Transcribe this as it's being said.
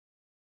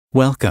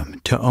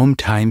Welcome to Om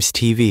Times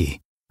TV,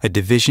 a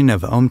division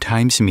of Om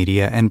Times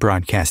Media and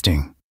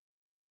Broadcasting.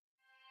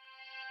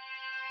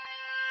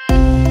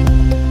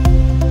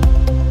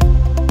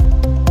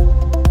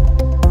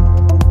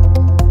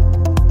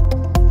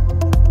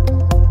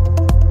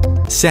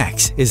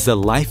 Sex is the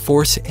life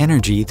force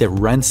energy that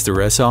runs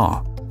through us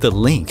all. The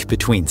link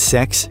between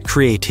sex,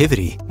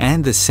 creativity,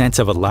 and the sense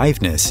of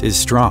aliveness is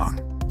strong.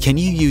 Can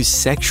you use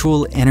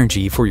sexual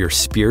energy for your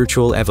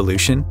spiritual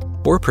evolution?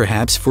 Or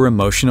perhaps for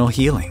emotional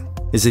healing?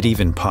 Is it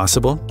even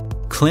possible?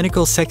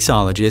 Clinical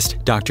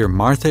sexologist Dr.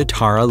 Martha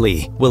Tara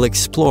Lee will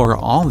explore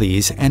all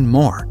these and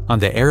more on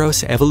the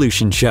Eros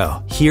Evolution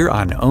Show here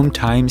on Om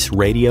Times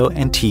Radio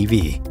and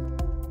TV.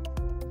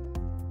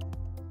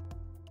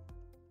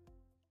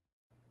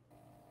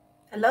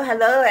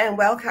 Hello, and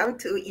welcome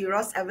to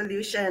Eros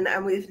Evolution.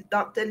 I'm with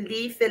Dr.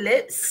 Lee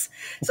Phillips.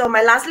 So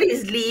my last name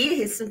is Lee,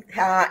 his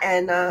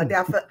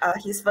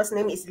first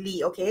name is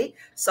Lee. Okay,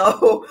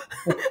 so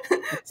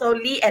so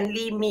Lee and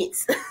Lee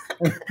meets.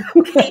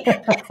 Okay.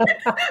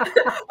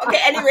 Okay.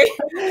 Anyway,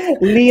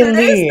 Lee and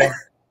Lee.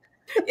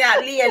 Yeah,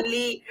 Lee and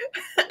Lee.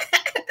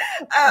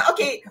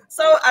 Okay,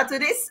 so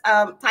today's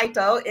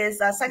title is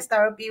Sex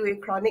Therapy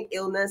with Chronic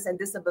Illness and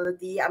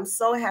Disability. I'm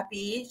so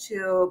happy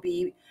to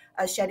be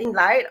shedding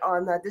light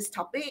on this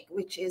topic,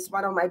 which is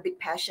one of my big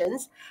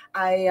passions.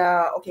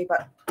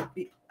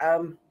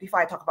 Before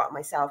I talk about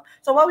myself,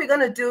 so what we're going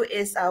to do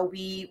is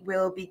we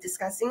will be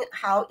discussing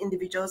how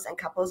individuals and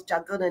couples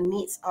juggle the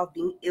needs of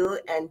being ill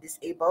and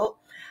disabled,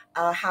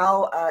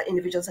 how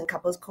individuals and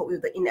couples cope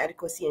with the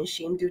inadequacy and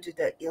shame due to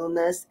the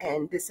illness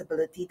and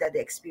disability that they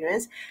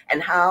experience,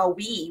 and how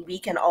we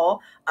can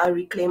all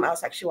reclaim our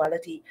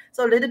sexuality.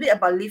 So a little bit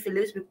about Lee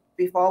Phillips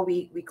before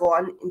we go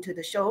on into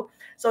the show.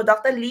 So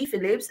Dr. Lee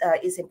Phillips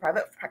is in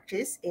private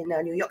practice in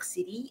New York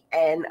City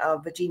and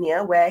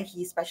Virginia, where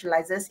he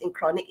specializes in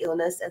chronic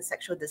illness and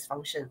sexual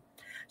dysfunction.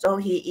 So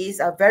he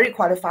is a very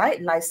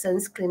qualified,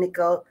 licensed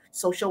clinical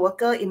social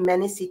worker in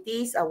many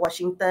cities,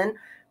 Washington,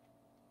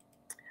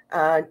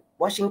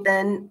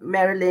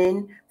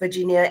 Maryland,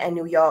 Virginia, and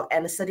New York,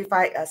 and a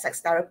certified sex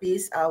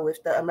therapist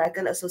with the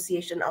American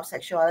Association of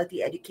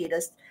Sexuality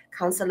Educators,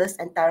 Counselors,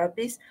 and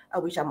Therapists,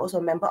 which I'm also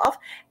a member of.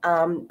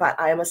 But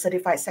I am a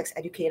certified sex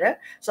educator.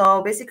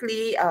 So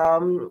basically,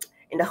 in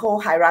the whole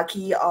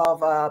hierarchy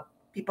of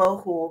people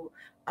who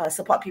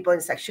support people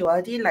in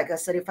sexuality, like a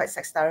certified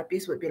sex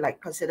therapist would be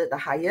like considered the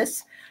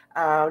highest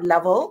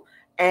level.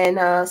 And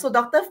so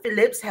Dr.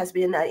 Phillips has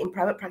been in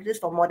private practice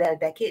for more than a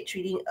decade,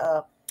 treating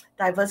a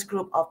diverse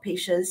group of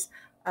patients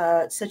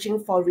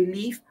searching for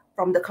relief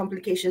from the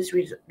complications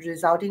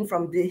resulting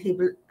from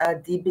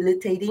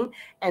debilitating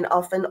and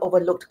often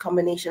overlooked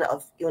combination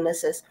of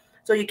illnesses.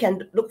 So you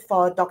can look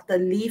for Dr.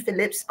 Lee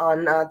Phillips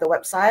on the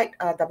website,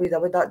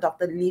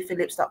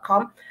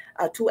 www.drleephillips.com,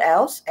 2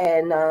 L's,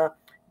 and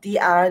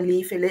Dr.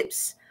 Lee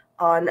Phillips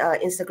on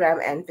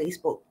Instagram and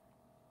Facebook.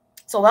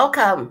 So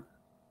welcome.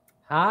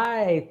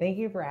 Hi, thank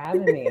you for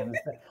having me.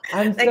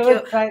 I'm so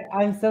excited.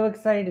 I'm so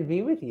excited to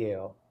be with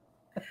you.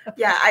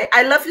 Yeah,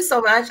 I love you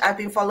so much. I've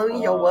been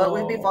following your work.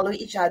 We've been following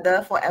each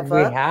other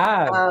forever. We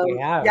have.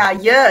 Yeah,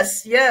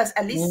 years,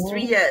 at least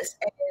 3 years.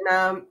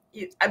 And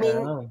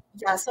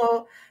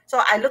So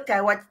I looked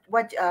at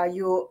what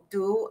you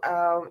do,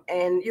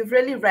 and you've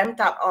really ramped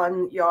up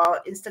on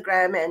your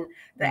Instagram and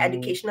the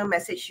educational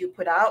message you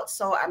put out.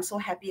 So I'm so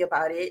happy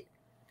about it.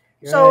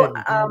 Good. So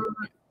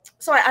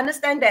I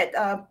understand that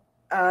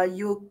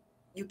you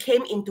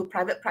came into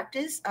private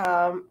practice,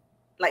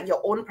 like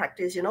your own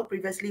practice,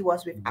 previously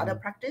was with other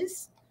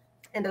practice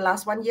in the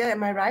last 1 year.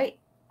 Am I right?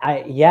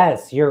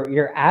 Yes,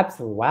 you're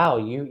absolutely, wow.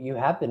 You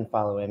have been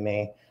following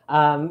me.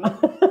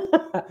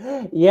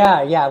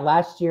 Yeah.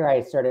 Last year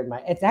I started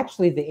it's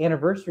actually the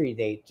anniversary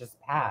date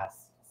just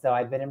passed. So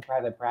I've been in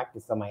private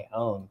practice on my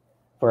own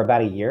for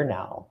about a year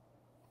now.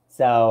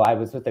 So I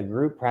was with a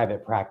group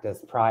private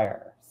practice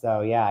prior.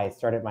 So yeah, I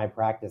started my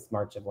practice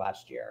March of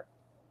last year.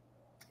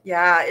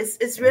 Yeah,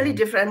 it's really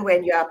different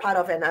when you are part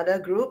of another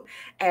group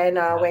and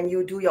when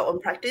you do your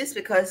own practice,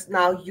 because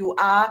now you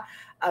are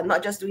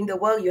not just doing the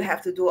work, you have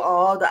to do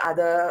all the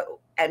other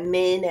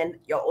admin and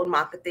your own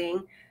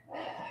marketing.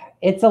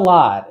 It's a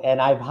lot, and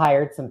I've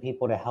hired some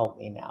people to help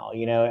me now.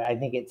 I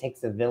think it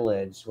takes a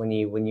village when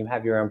you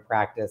have your own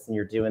practice and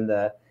you're doing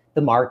the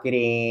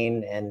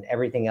marketing and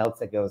everything else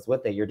that goes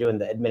with it. You're doing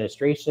the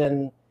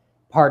administration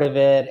part of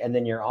it, and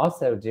then you're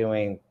also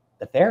doing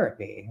the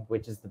therapy,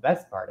 which is the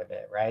best part of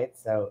it, right?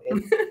 So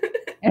it's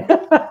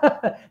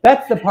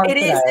that's the part. It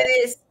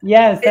is.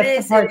 Yes,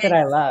 that's the part that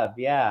I love.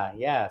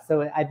 Yeah.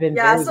 So I've been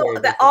very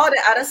all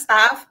the other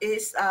stuff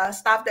is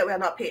stuff that we are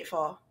not paid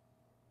for.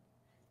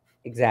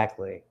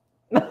 Exactly.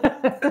 Well,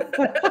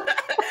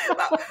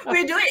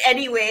 we do it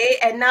anyway,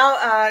 and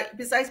now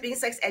besides being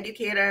sex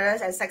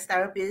educators and sex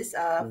therapists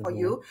for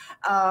you,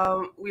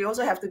 we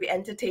also have to be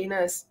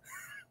entertainers.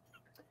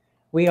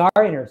 We are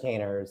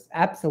entertainers,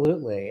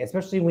 absolutely,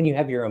 especially when you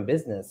have your own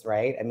business,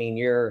 right? I mean,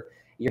 you're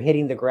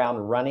hitting the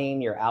ground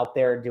running, you're out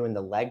there doing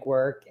the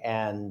legwork,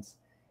 and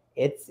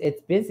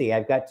it's busy.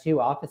 I've got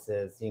 2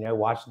 offices, you know,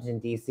 Washington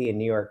D.C. and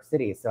New York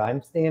City, so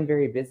I'm staying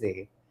very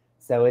busy.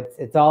 So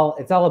it's all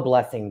a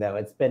blessing though.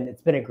 It's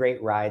been a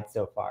great ride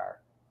so far.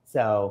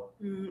 So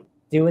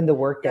doing the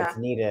work that's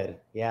needed.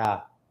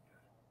 Yeah.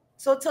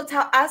 So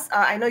tell us,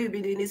 I know you've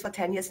been doing this for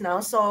 10 years now,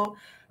 so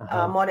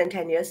more than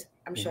 10 years,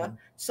 I'm sure.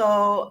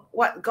 So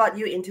what got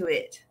you into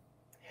it?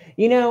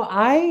 You know,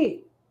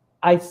 I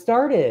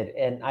started,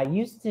 and I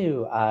used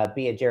to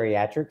be a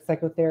geriatric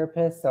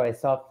psychotherapist. So I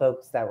saw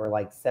folks that were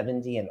like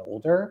 70 and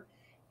older.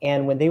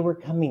 And when they were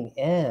coming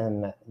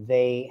in,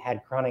 they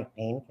had chronic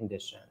pain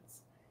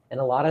conditions. And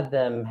a lot of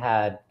them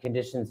had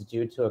conditions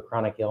due to a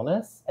chronic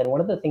illness. And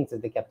one of the things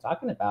that they kept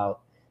talking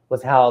about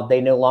was how they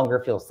no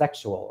longer feel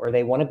sexual, or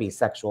they want to be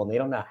sexual and they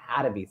don't know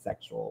how to be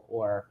sexual,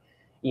 or,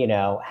 you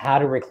know, how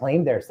to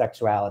reclaim their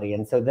sexuality.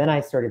 And so then I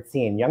started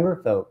seeing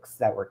younger folks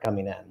that were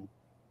coming in.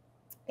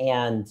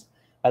 And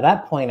by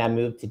that point, I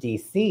moved to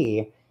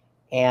DC,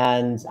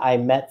 and I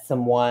met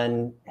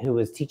someone who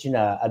was teaching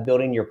a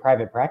building your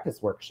private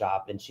practice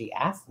workshop. And she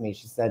asked me,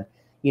 she said,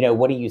 you know,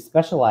 what do you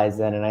specialize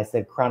in? And I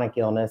said, chronic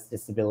illness,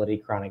 disability,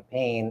 chronic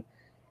pain.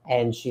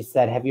 And she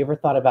said, have you ever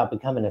thought about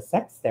becoming a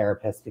sex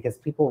therapist? Because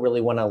people really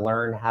want to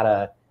learn how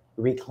to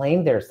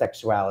reclaim their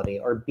sexuality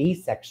or be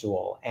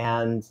sexual.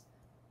 And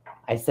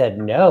I said,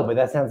 no, but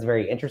that sounds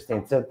very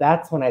interesting. So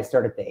that's when I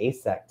started the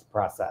ASECT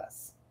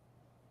process,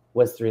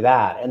 was through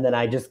that. And then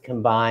I just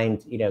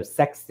combined, you know,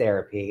 sex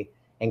therapy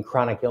and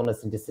chronic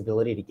illness and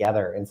disability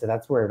together. And so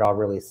that's where it all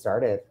really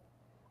started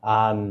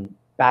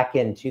back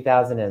in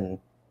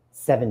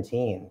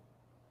 2017.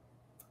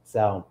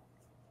 So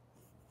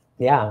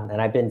yeah,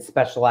 and I've been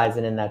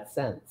specializing in that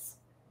since.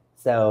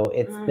 So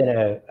it's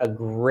been a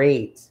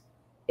great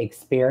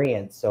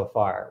experience so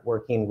far,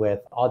 working with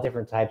all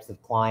different types of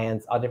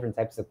clients, all different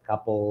types of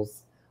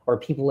couples, or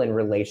people in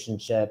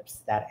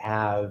relationships that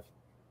have,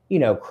 you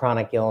know,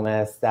 chronic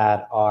illness,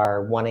 that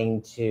are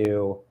wanting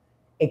to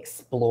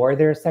explore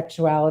their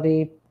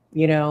sexuality,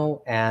 you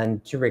know,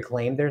 and to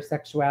reclaim their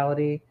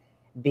sexuality,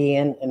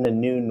 being in the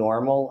new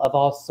normal of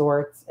all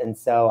sorts. And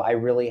so I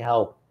really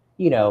help,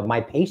 you know, my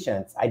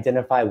patients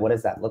identify what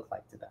does that look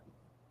like to them.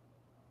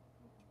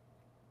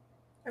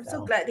 I'm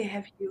so glad they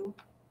have you.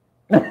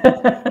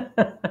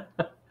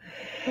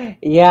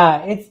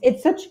 Yeah,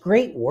 it's such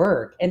great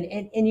work.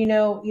 And you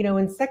know,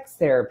 in sex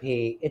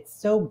therapy, it's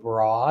so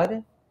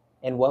broad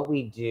in what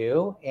we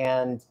do.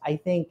 And I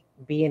think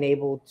being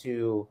able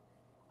to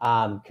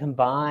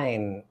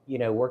combine, you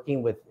know,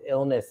 working with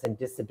illness and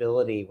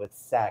disability with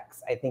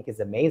sex, I think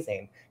is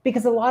amazing.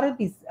 Because a lot of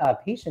these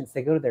patients,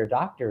 they go to their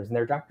doctors and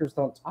their doctors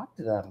don't talk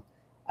to them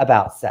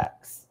about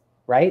sex,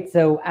 right?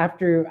 So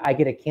after I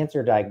get a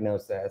cancer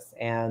diagnosis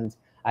and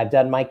I've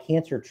done my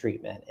cancer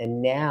treatment,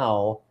 and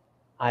now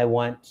I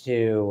want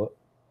to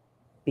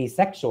be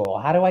sexual,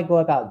 how do I go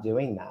about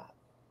doing that?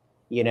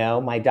 You know,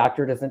 my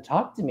doctor doesn't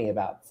talk to me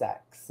about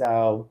sex.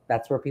 So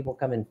that's where people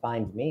come and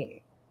find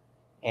me.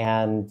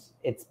 And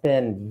it's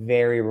been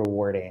very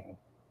rewarding.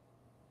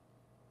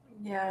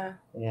 Yeah.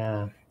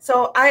 Yeah.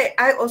 So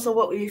I also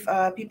work with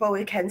people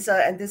with cancer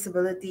and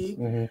disability.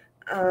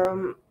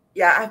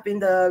 Yeah, I've been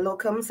the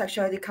locum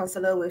sexuality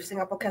counselor with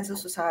Singapore Cancer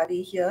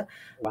Society here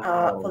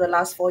for the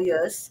last 4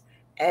 years.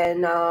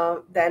 And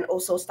then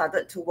also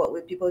started to work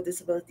with people with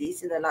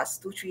disabilities in the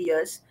last 2-3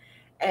 years.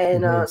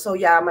 And so,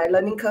 yeah, my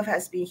learning curve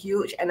has been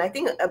huge. And I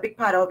think a big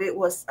part of it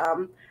was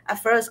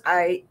at first,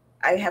 I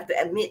have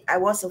to admit, I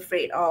was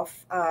afraid of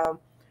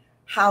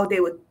how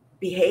they would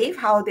behave,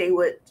 how they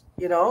would,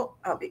 you know,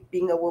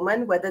 being a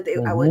woman, whether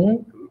I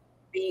would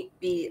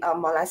be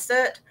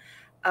molested.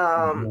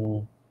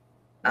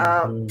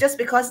 Just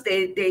because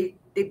they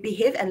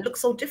behave and look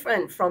so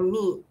different from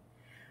me.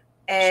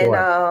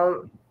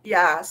 And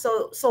yeah,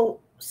 so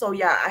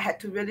yeah, I had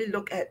to really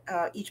look at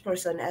each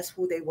person as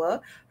who they were,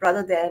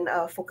 rather than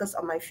focus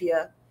on my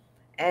fear.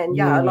 And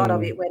yeah, a lot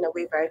of it went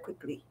away very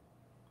quickly.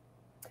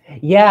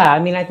 Yeah, I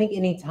mean, I think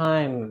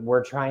anytime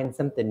we're trying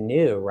something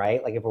new,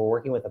 right? Like if we're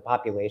working with a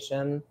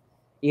population,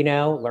 you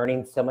know,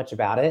 learning so much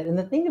about it. And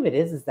the thing of it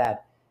is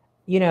that,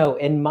 you know,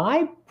 in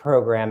my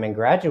program in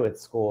graduate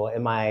school,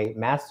 in my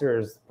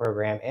master's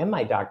program and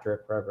my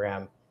doctorate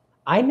program,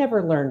 I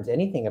never learned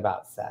anything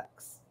about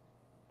sex.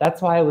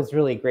 That's why I was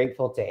really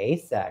grateful to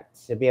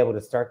ASECT to be able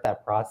to start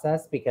that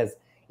process, because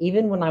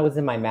even when I was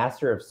in my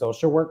Master of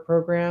Social Work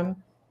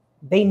program,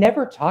 they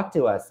never talked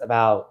to us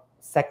about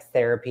sex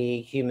therapy,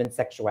 human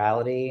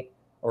sexuality,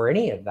 or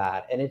any of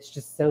that. And it's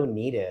just so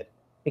needed,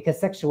 because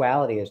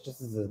sexuality is just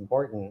as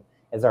important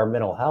as our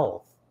mental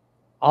health.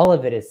 All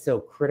of it is so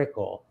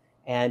critical.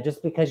 And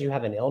just because you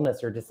have an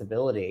illness or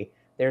disability,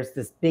 there's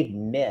this big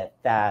myth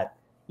that,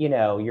 you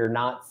know, you're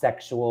not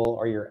sexual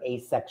or you're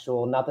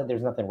asexual. Not that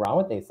there's nothing wrong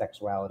with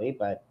asexuality,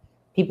 but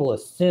people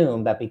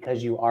assume that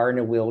because you are in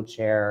a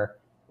wheelchair,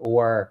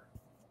 or,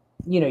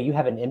 you know, you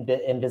have an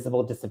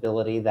invisible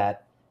disability,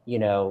 that, you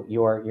know,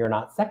 you're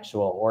not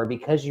sexual, or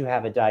because you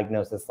have a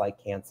diagnosis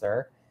like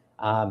cancer,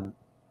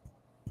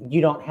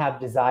 you don't have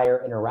desire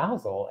and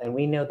arousal. And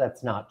we know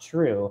that's not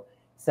true.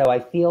 So I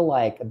feel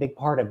like a big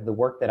part of the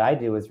work that I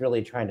do is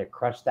really trying to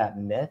crush that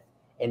myth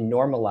and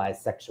normalize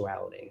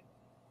sexuality.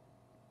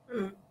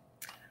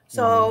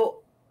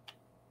 So,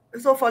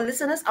 so for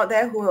listeners out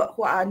there who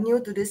are new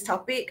to this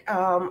topic,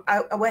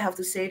 I will have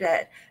to say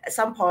that at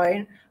some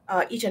point,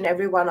 each and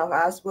every one of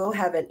us will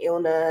have an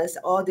illness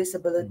or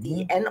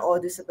disability or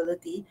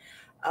disability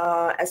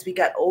as we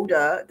get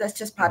older. That's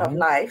just part of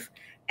life.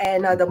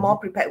 And the more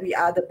prepared we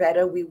are, the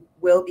better we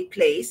will be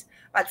placed.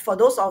 But for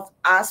those of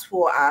us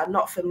who are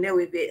not familiar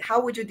with it, how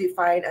would you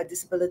define a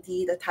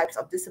disability, the types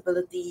of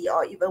disability,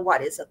 or even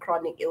what is a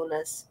chronic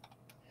illness?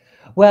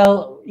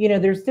 Well,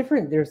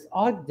 there's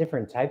all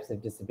different types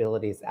of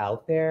disabilities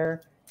out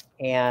there.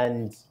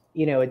 And,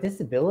 a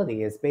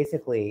disability is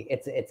basically,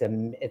 it's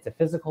a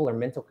physical or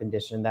mental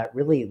condition that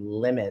really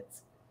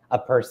limits a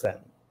person,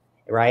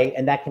 right?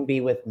 And that can be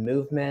with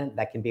movement,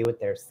 that can be with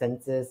their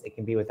senses, it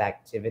can be with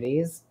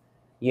activities,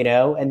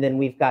 and then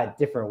we've got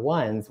different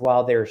ones.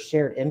 While there are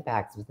shared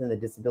impacts within the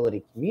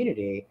disability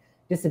community,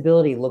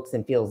 disability looks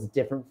and feels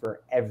different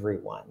for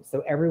everyone.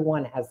 So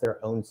everyone has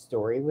their own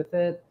story with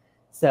it.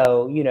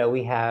 So,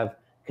 we have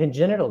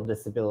congenital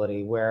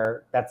disability,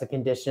 where that's a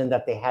condition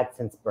that they had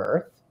since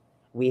birth.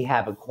 We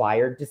have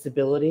acquired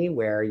disability,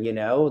 where,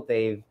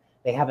 they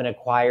have an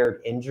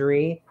acquired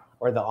injury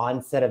or the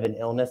onset of an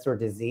illness or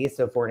disease.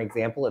 So for an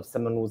example, if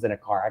someone was in a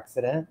car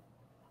accident,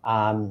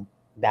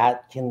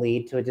 that can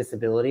lead to a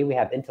disability. We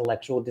have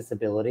intellectual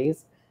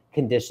disabilities,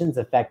 conditions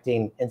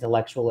affecting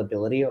intellectual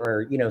ability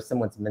or,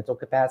 someone's mental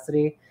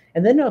capacity.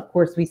 And then, of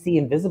course, we see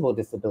invisible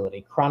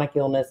disability, chronic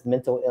illness,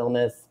 mental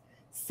illness,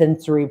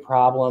 sensory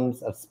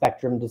problems of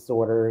spectrum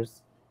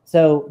disorders.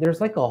 So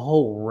there's like a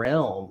whole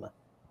realm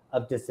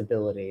of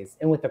disabilities.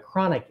 And with a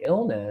chronic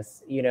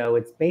illness,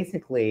 it's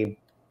basically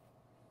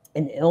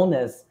an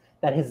illness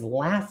that has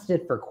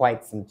lasted for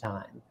quite some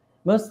time,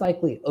 most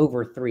likely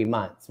over 3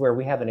 months, where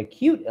we have an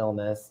acute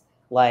illness,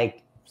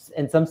 like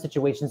in some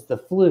situations, the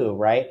flu,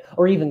 right?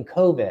 Or even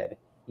COVID.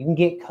 You can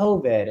get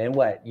COVID and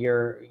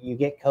you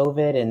get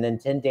COVID and then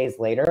 10 days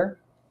later,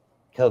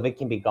 COVID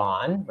can be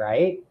gone,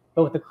 right?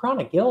 But with a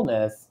chronic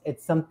illness,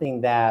 it's something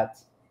that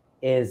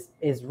is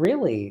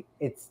really,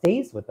 it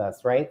stays with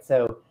us, right?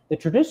 So the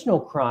traditional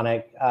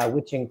chronic,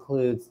 which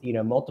includes,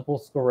 multiple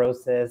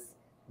sclerosis,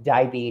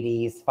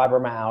 diabetes,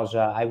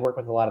 fibromyalgia. I work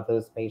with a lot of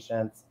those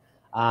patients.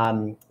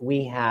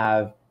 We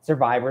have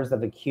survivors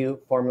of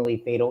acute, formerly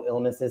fatal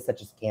illnesses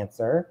such as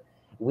cancer.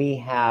 We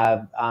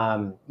have,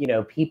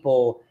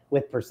 people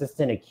with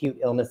persistent acute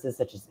illnesses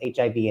such as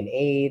HIV and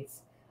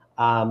AIDS.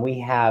 We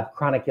have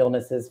chronic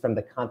illnesses from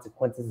the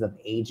consequences of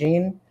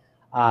aging,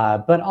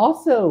 but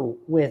also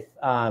with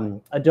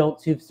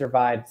adults who've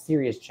survived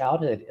serious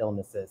childhood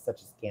illnesses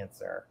such as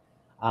cancer,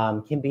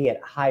 can be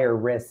at higher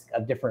risk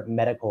of different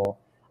medical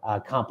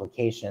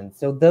complications.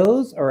 So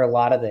those are a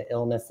lot of the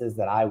illnesses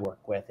that I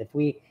work with. If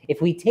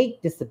we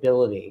take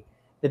disability,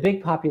 the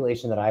big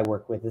population that I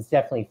work with is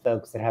definitely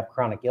folks that have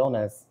chronic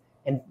illness,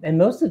 and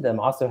most of them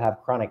also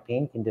have chronic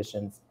pain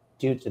conditions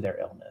due to their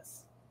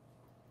illness.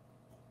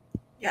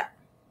 Yeah.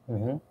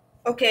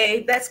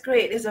 Okay, that's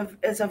great.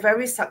 It's a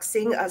very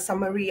succinct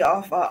summary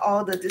of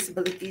all the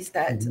disabilities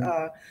that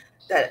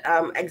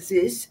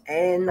exist,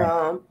 and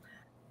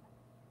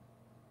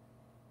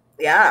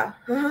yeah.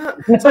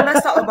 So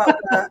let's talk about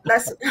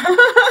let's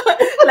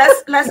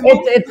move.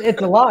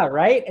 It's a lot,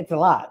 right? It's a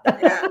lot.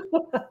 Yeah.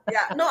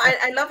 No,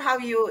 I love how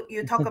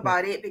you talk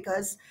about it,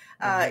 because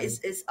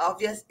it's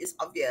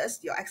obvious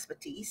your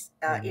expertise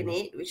in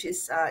it, which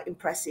is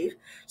impressive.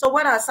 So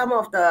what are some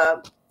of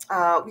the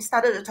we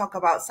started to talk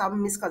about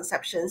some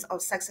misconceptions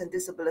of sex and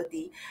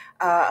disability,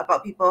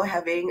 about people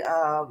having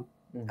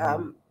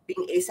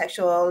being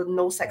asexual,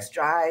 no sex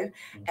drive,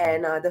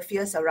 and the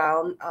fears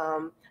around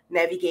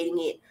navigating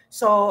it.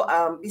 So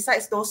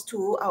besides those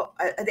two, are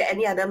there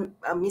any other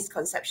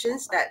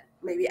misconceptions that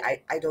maybe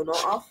I don't know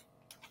of?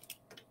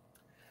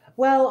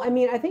 Well, I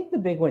mean, I think the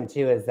big one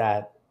too is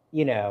that,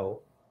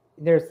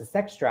 there's the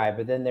sex drive,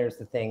 but then there's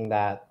the thing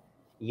that,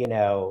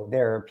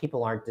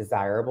 people aren't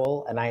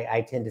desirable. And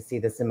I tend to see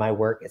this in my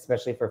work,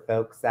 especially for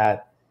folks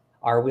that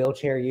are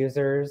wheelchair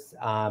users.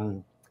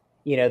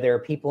 There are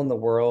people in the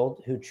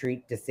world who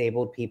treat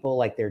disabled people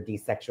like they're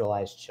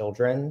desexualized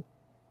children.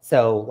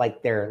 So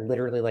like they're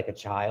literally like a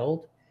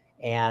child.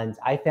 And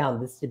I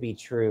found this to be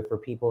true for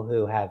people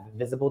who have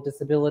visible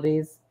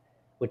disabilities,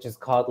 which is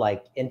called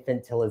like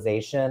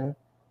infantilization,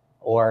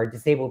 or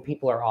disabled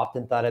people are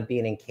often thought of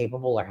being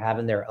incapable or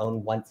having their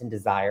own wants and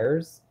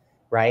desires,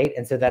 right?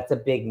 And so that's a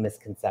big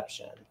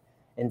misconception.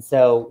 And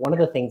so one of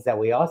the things that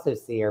we also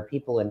see are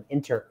people in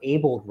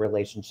interabled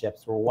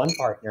relationships where one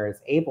partner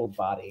is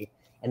able-bodied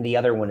and the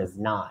other one is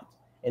not.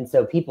 And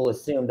so people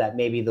assume that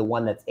maybe the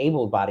one that's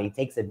able-bodied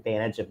takes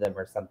advantage of them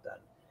or something.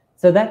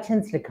 So that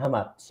tends to come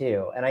up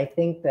too. And I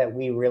think that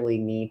we really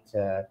need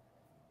to,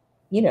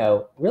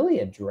 really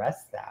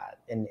address that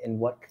and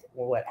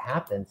what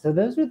happens. So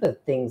those are the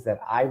things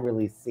that I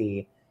really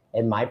see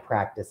in my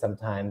practice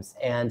sometimes.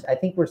 And I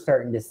think we're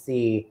starting to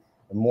see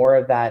more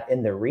of that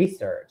in the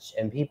research,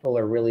 and people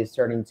are really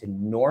starting to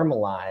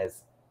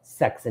normalize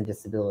sex and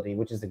disability,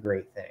 which is a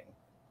great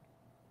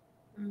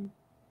thing.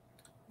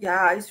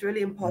 Yeah, it's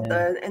really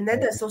important. And then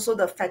there's also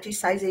the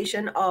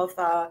fetishization of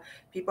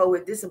people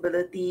with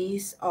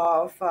disabilities,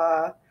 of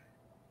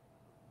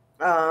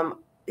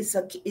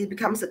it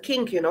becomes a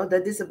kink, you know, the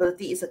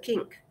disability is a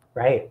kink.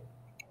 Right.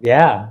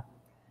 Yeah.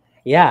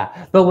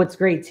 Yeah. But what's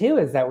great too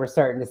is that we're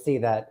starting to see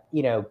that,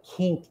 you know,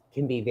 kink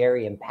can be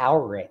very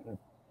empowering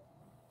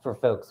for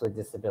folks with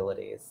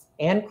disabilities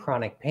and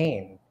chronic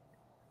pain.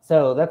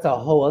 So that's a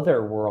whole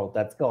other world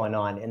that's going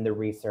on in the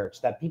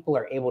research, that people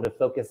are able to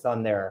focus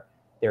on their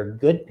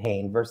good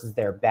pain versus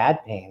their bad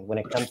pain when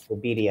it comes to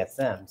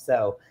BDSM.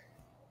 So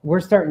we're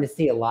starting to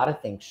see a lot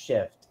of things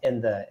shift in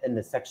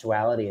the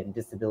sexuality and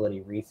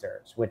disability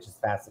research, which is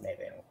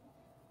fascinating.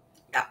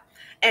 Yeah,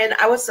 and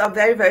I was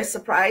very, very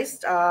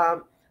surprised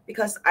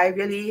because I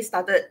really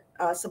started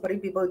supporting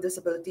people with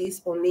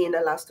disabilities only in the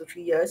last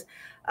 2-3 years.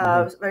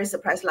 I was very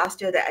surprised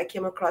last year that I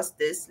came across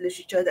this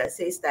literature that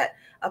says that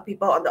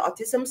people on the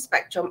autism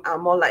spectrum are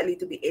more likely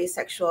to be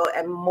asexual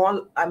and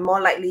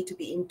more likely to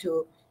be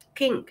into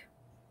kink.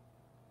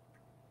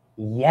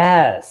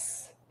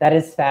 Yes, that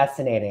is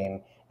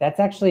fascinating. That's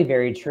actually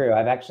very true.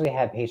 I've actually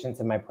had patients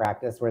in my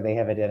practice where they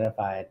have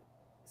identified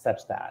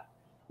such that,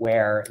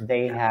 where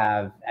they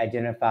have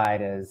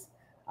identified as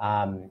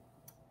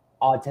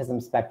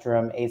autism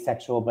spectrum,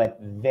 asexual, but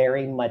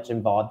very much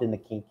involved in the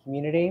kink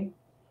community.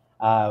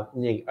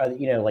 You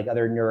know, like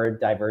other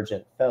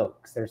neurodivergent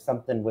folks. There's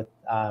something with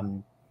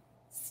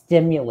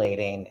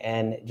stimulating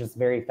and just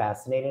very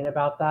fascinating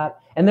about that.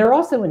 And they're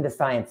also into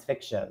science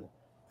fiction.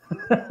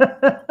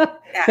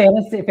 Yeah.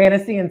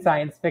 Fantasy and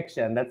science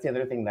fiction. That's the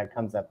other thing that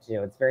comes up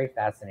too. It's very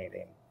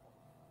fascinating.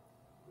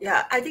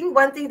 Yeah, I think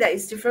one thing that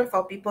is different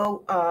for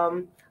people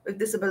with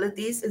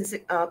disabilities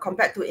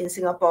compared to in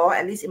Singapore,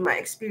 at least in my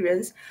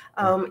experience,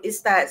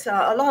 is that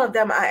a lot of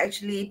them are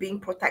actually being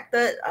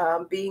protected,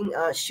 being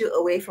shielded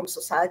away from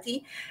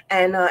society,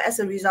 and as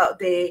a result,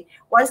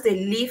 once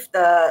they leave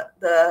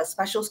the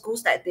special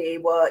schools that they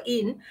were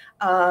in,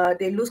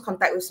 they lose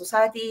contact with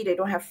society. They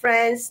don't have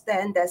friends.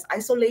 Then there's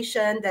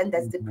isolation. Then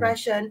there's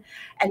depression,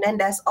 and then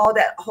there's all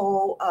that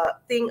whole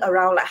thing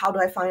around like, how do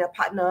I find a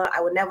partner? I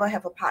will never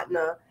have a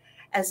partner.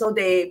 And so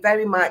they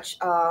very much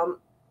have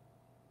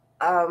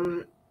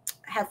a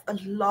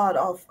lot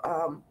of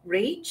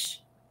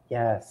rage.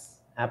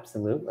 Yes,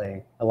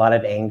 absolutely. A lot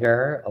of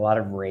anger, a lot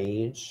of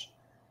rage,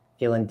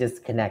 feeling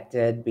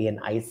disconnected, being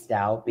iced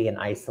out, being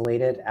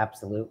isolated.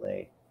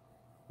 Absolutely.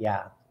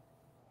 Yeah.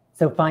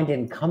 So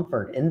finding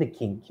comfort in the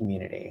kink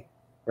community,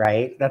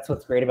 right? That's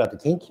what's great about the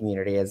kink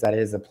community, is that it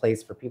is a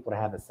place for people to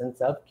have a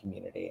sense of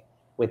community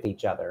with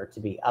each other,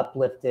 to be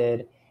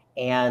uplifted.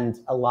 And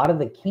a lot of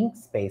the kink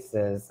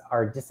spaces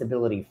are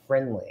disability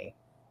friendly,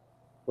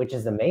 which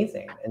is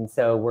amazing. And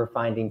so we're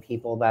finding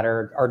people that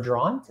are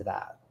drawn to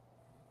that.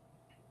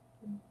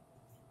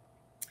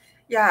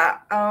 Yeah,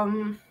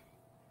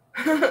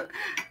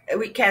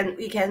 we can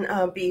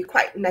be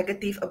quite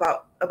negative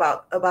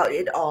about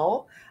it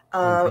all,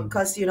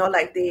 because you know,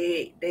 like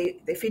they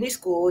finish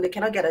school, they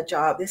cannot get a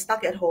job, they're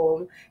stuck at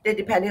home, they're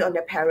dependent on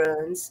their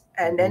parents,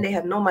 and then they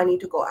have no money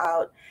to go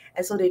out,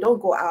 and so they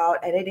don't go out,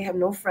 and then they have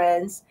no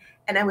friends,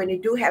 and then when they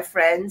do have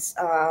friends,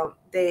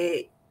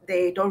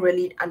 they don't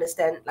really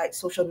understand like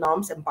social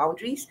norms and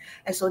boundaries,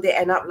 and so they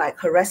end up like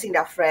harassing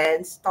their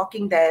friends,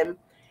 stalking them,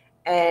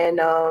 and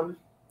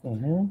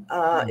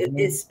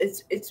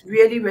it's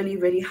really, really,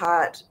 really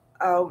hard.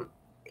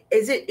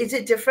 Is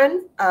it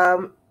different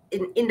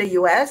in the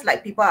US?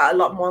 Like people are a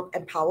lot more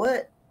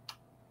empowered?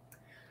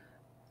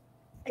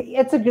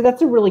 That's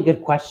a really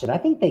good question. I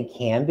think they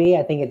can be.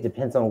 I think it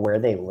depends on where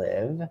they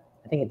live.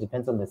 I think it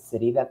depends on the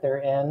city that they're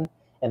in,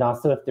 and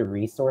also if the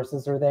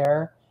resources are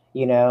there.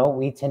 You know,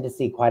 we tend to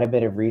see quite a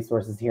bit of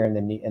resources here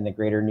in the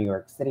greater New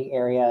York City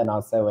area, and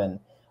also in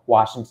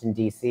Washington,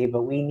 D.C.,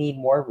 but we need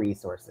more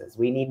resources.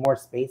 We need more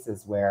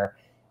spaces where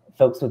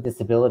folks with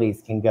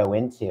disabilities can go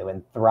into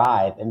and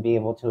thrive and be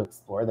able to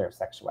explore their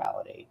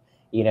sexuality.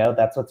 You know,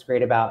 that's what's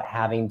great about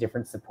having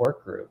different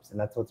support groups, and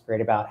that's what's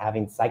great about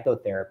having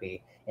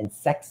psychotherapy and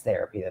sex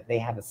therapy, that they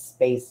have a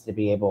space to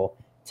be able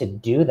to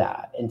do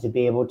that and to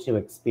be able to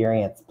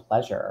experience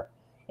pleasure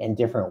in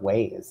different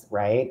ways,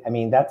 right? I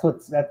mean, that's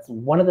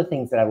one of the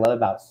things that I love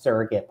about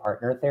surrogate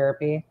partner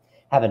therapy,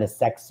 having a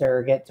sex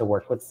surrogate to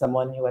work with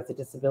someone who has a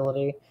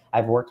disability.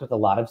 I've worked with a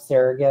lot of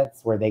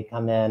surrogates where they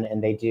come in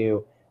and they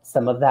do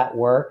some of that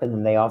work, and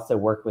then they also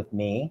work with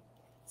me.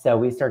 So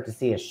we start to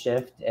see a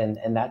shift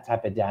in that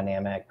type of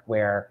dynamic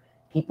where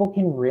people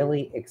can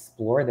really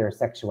explore their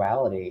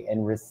sexuality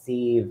and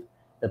receive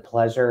the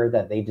pleasure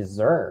that they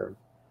deserve.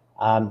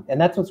 And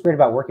that's what's great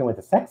about working with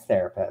a sex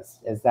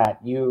therapist, is that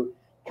you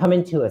come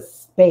into a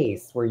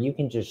space where you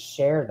can just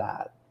share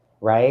that,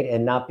 right?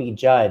 And not be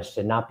judged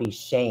and not be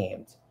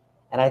shamed.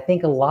 And I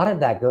think a lot of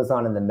that goes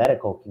on in the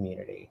medical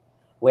community,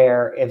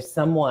 where if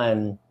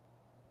someone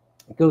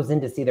goes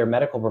in to see their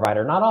medical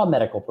provider, not all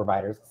medical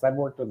providers, because I've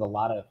worked with a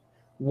lot of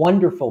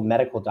wonderful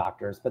medical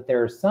doctors, but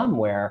there are some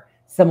where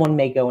someone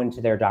may go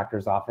into their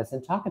doctor's office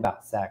and talk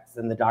about sex,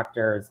 and the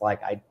doctor is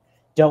like,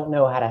 don't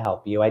know how to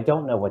help you. I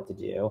don't know what to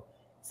do.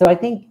 So I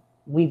think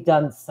we've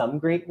done some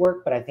great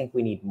work, but I think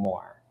we need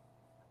more.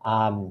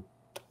 Um,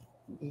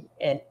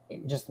 and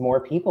just more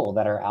people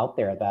that are out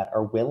there that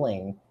are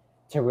willing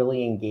to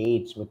really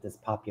engage with this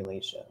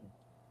population.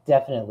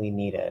 Definitely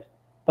needed.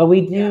 But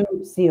we do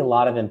see a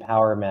lot of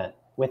empowerment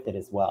with it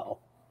as well.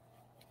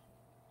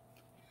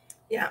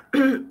 Yeah,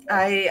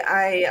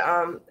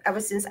 ever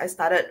since I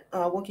started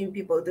working with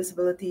people with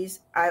disabilities,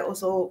 I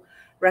also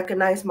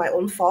recognize my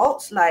own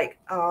faults, like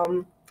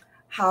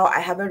how I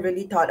haven't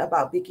really thought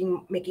about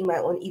making my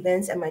own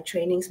events and my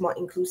trainings more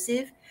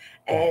inclusive,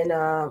 and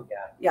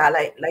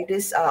like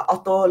this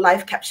auto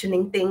live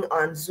captioning thing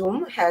on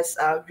Zoom has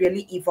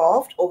really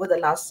evolved over the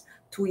last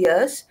 2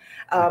 years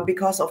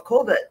because of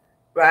COVID,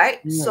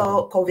 right?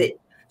 So COVID.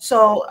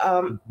 So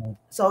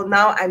so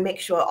now I make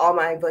sure all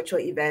my virtual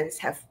events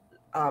have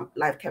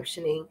live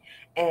captioning,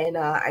 and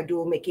I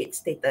do make it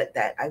stated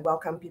that I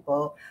welcome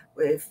people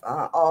with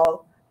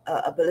all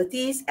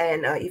abilities,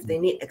 and if they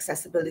need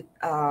accessible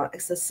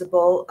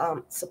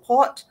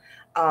support,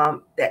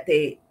 that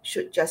they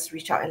should just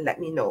reach out and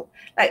let me know.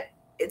 Like,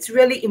 it's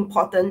really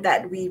important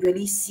that we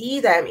really see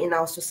them in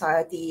our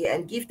society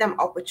and give them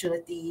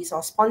opportunities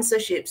or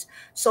sponsorships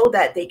so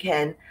that they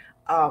can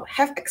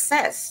have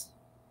access.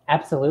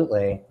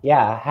 Absolutely.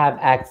 Yeah, have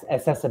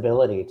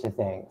accessibility to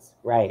things,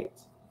 right?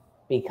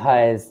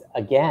 Because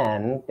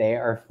again,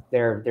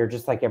 they're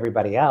just like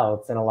everybody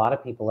else, and a lot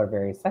of people are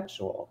very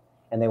sexual,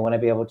 and they want to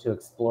be able to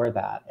explore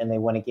that, and they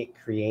want to get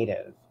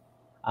creative.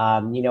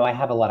 I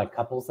have a lot of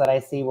couples that I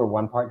see where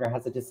one partner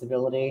has a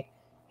disability,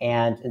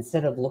 and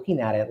instead of looking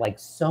at it like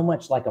so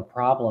much like a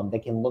problem, they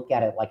can look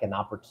at it like an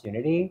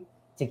opportunity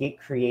to get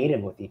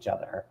creative with each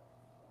other,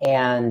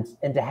 and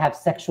to have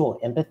sexual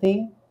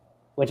empathy,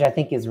 which I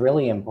think is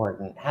really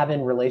important.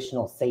 Having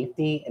relational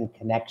safety and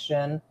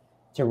connection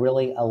to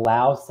really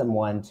allow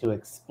someone to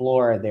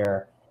explore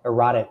their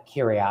erotic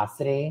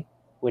curiosity,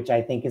 which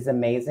I think is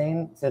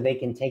amazing. So they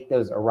can take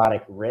those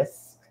erotic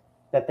risks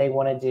that they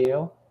want to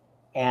do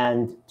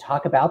and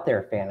talk about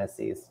their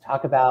fantasies,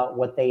 talk about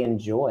what they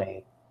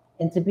enjoy,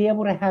 and to be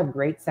able to have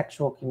great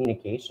sexual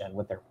communication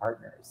with their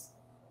partners.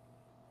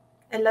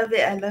 I love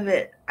it. I love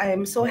it. I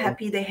am so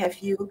happy they have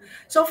you.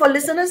 So for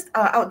listeners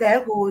out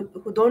there who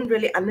don't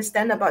really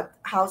understand about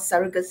how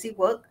surrogacy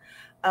work,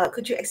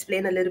 could you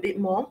explain a little bit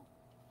more?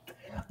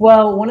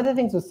 Well, one of the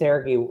things with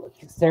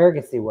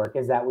surrogacy work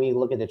is that we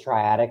look at the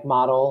triadic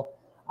model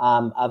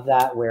of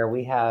that, where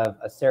we have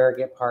a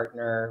surrogate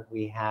partner,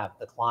 we have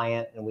the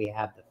client, and we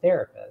have the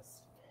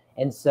therapist.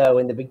 And so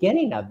in the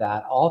beginning of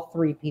that, all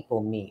three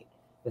people meet.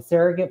 The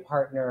surrogate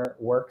partner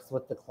works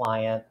with the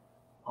client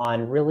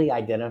on really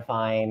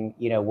identifying,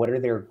 what are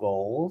their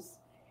goals.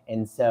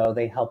 And so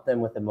they help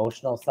them with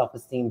emotional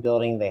self-esteem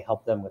building. They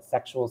help them with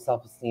sexual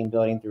self-esteem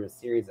building through a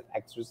series of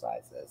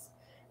exercises.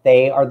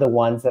 They are the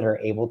ones that are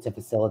able to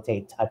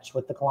facilitate touch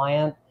with the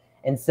client.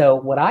 And so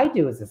what I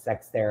do as a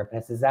sex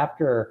therapist is,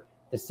 after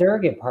the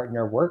surrogate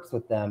partner works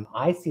with them,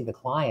 I see the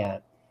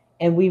client,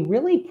 and we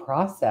really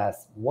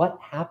process what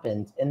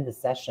happened in the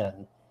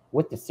session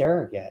with the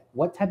surrogate.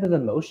 What type of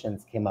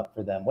emotions came up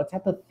for them? What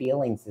type of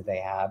feelings did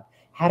they have?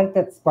 How did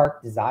that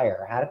spark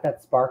desire? How did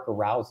that spark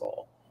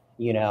arousal?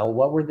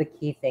 What were the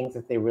key things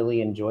that they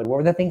really enjoyed? What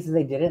were the things that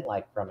they didn't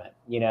like from it?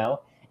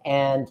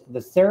 And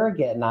the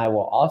surrogate and I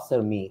will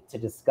also meet to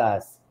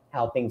discuss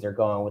how things are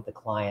going with the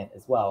client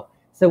as well.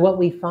 So what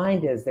we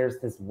find is there's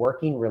this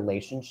working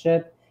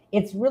relationship.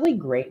 It's really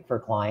great for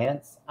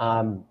clients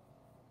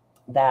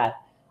that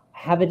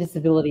have a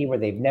disability where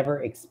they've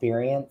never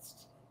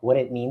experienced what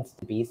it means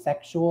to be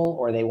sexual,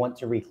 or they want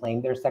to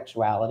reclaim their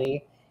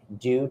sexuality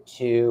due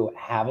to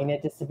having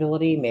a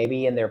disability.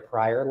 Maybe in their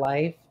prior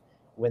life,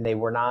 when they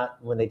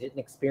didn't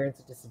experience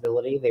a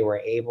disability, they were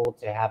able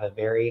to have a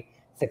very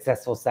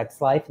successful sex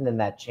life, and then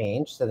that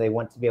changed. So they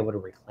want to be able to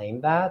reclaim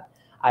that.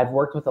 I've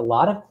worked with a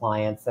lot of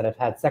clients that have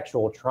had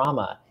sexual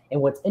trauma. And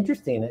what's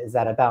interesting is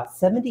that about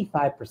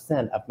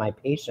 75% of my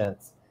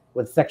patients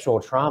with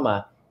sexual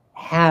trauma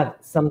have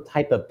some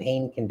type of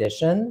pain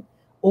condition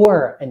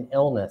or an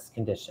illness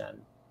condition.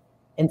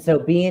 And so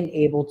being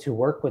able to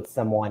work with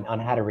someone on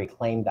how to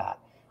reclaim that.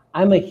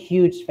 I'm a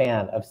huge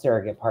fan of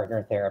surrogate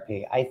partner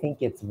therapy. I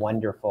think it's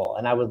wonderful.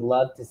 And I would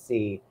love to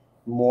see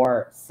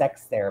more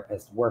sex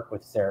therapists work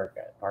with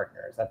surrogate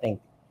partners. I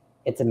think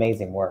it's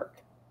amazing work.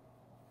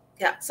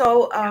 Yeah.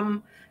 So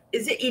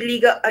is it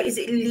illegal? Is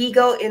it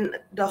illegal in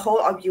the whole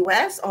of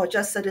US or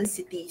just certain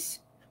cities?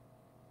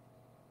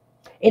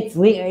 It's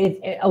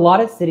a lot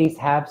of cities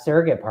have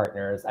surrogate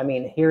partners. I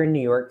mean, here in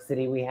New York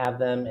City, we have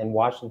them. In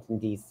Washington,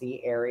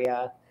 D.C.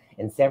 area,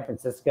 in San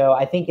Francisco.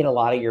 I think in a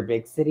lot of your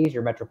big cities,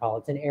 your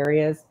metropolitan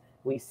areas,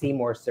 we see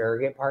more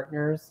surrogate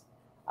partners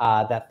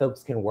that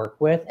folks can work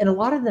with. And a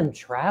lot of them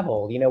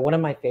travel. One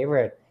of my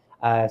favorite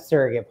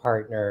surrogate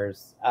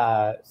partners,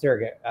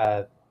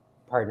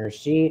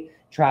 she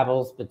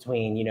travels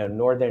between,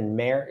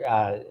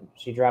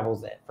 she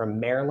travels from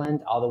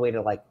Maryland all the way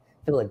to like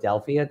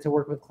Philadelphia to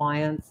work with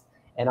clients,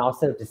 and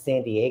also to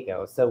San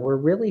Diego. So we're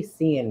really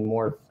seeing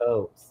more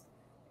folks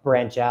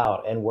branch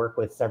out and work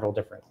with several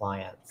different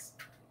clients.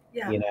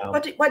 Yeah. You know,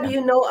 What do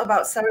you know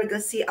about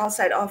surrogacy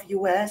outside of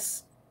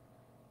US?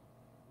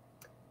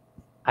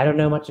 I don't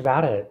know much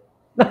about it.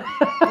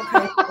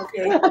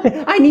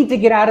 Okay. I need to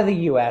get out of the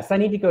US. I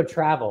need to go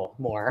travel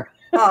more.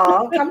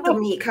 Oh, come to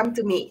me. Come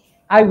to me.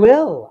 I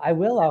will.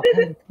 I'll come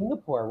to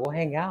Singapore. We'll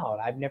hang out.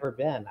 I've never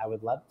been. I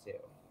would love to.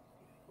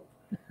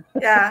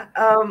 Yeah.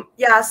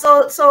 Yeah.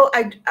 So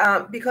I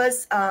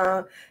because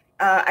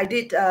I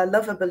did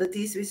Love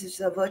Abilities, which is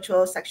a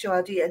virtual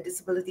sexuality and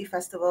disability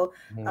festival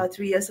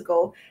 3 years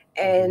ago,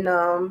 and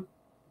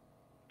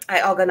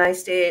I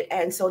organized it,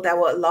 and so there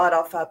were a lot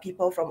of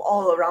people from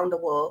all around the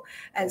world,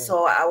 and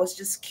so I was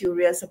just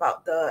curious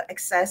about the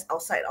access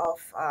outside of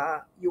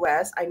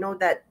US. I know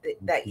that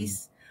there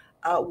is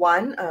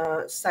one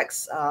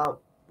sex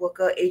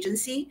worker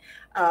agency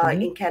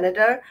in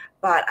Canada,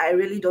 but I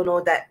really don't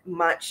know that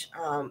much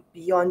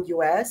beyond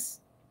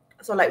US.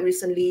 So like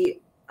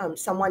recently,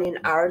 someone in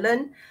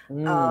Ireland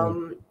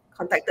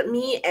contacted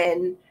me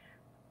and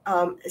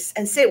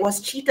said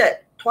was cheated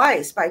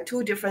twice by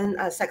two different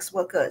sex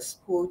workers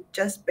who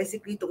just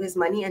basically took his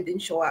money and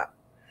didn't show up.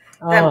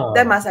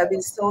 That must have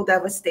been so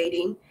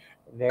devastating.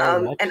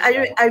 Very much and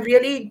so. I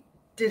really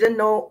didn't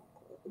know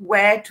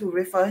where to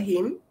refer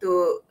him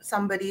to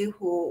somebody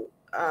who,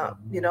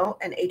 you know,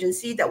 an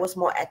agency that was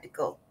more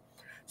ethical.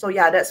 So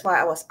yeah, that's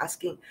why I was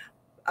asking.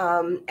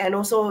 And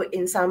also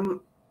in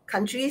some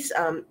countries,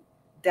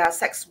 their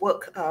sex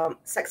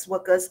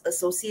workers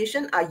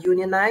association are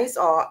unionized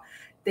or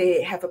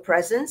they have a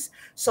presence.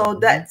 So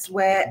that's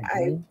where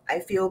I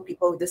feel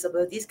people with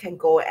disabilities can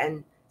go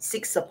and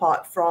seek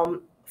support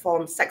from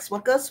sex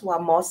workers who are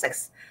more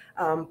sex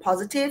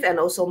positive and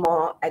also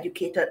more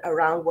educated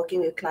around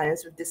working with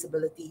clients with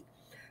disability.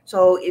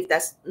 So if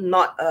there's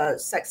not a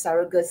sex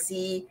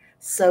surrogacy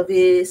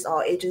service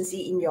or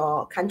agency in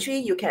your country,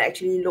 you can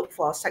actually look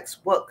for sex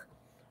work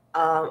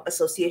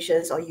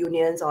associations or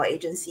unions or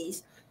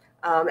agencies,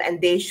 and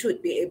they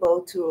should be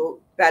able to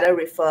better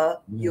refer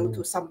you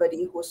to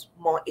somebody who's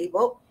more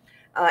able,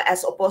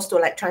 as opposed to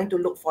like trying to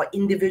look for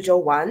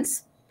individual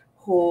ones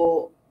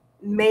who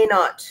may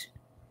not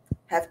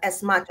have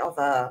as much of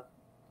a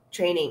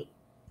training.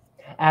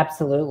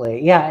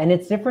 Absolutely. Yeah. And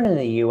it's different in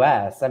the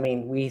US. I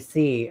mean, we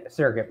see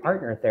surrogate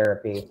partner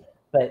therapy,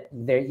 but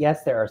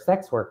yes, there are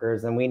sex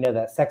workers, and we know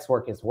that sex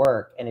work is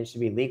work and it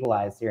should be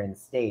legalized here in the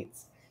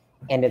States.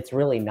 And it's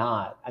really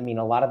not. I mean,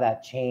 a lot of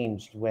that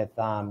changed with,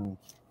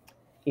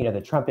 you know,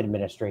 the Trump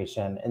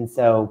administration. And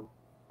so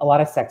a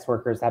lot of sex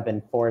workers have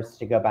been forced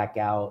to go back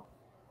out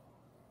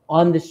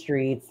on the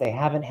streets. They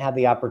haven't had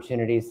the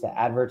opportunities to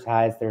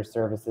advertise their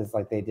services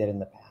like they did in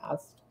the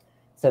past.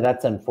 So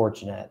that's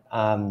unfortunate.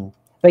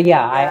 But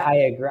yeah, I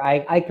agree.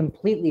 I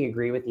completely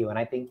agree with you. And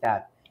I think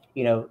that,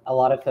 you know, a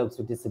lot of folks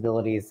with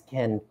disabilities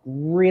can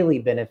really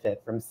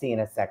benefit from seeing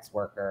a sex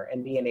worker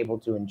and being able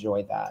to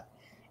enjoy that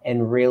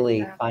and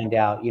really find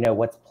out, you know,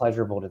 what's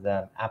pleasurable to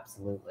them.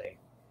 Absolutely.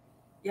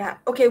 Yeah.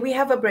 Okay, we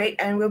have a break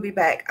and we'll be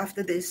back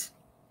after this.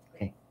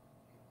 Okay.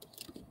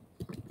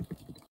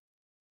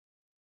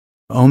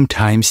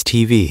 Times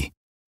TV.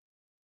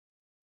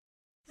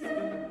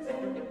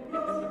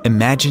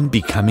 Imagine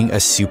becoming a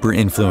super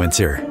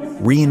influencer.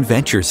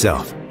 Reinvent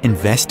yourself,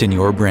 invest in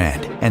your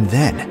brand, and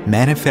then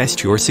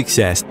manifest your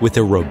success with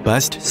a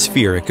robust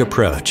spheric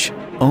approach.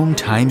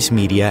 Times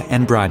Media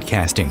and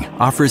Broadcasting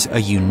offers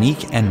a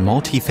unique and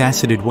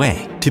multifaceted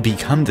way to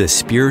become the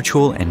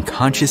spiritual and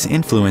conscious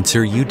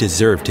influencer you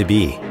deserve to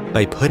be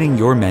by putting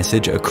your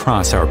message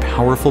across our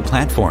powerful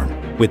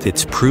platform with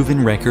its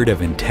proven record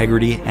of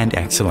integrity and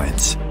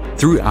excellence.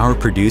 Through our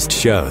produced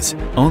shows,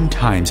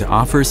 Times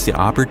offers the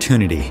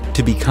opportunity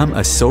to become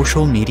a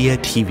social media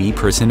TV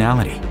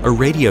personality, a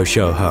radio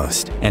show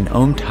host, an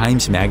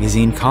Times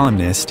magazine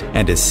columnist,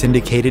 and a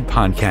syndicated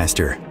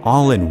podcaster,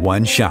 all in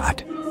one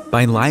shot.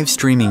 By live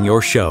streaming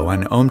your show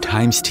on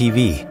Times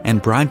TV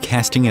and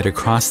broadcasting it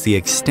across the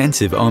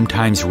extensive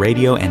Times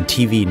radio and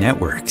TV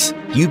networks,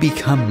 you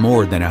become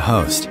more than a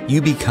host.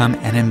 You become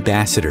an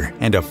ambassador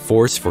and a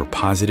force for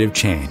positive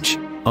change.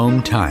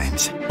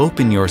 Times.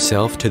 Open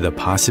yourself to the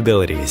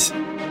possibilities.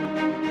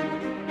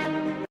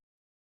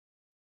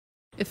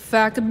 If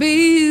I could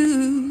be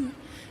you,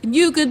 and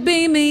you could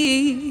be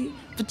me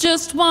for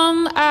just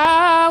 1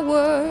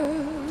 hour.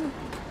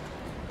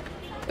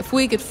 If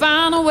we could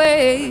find a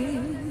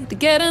way to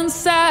get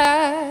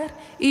inside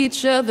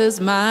each other's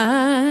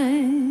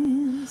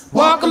minds.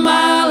 Walk a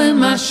mile in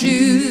my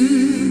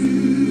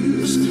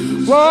shoes.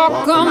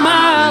 Walk a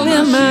mile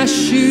in my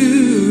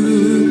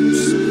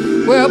shoes.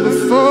 Well,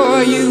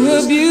 before you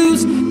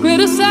abuse,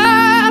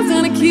 criticize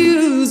and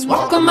accuse,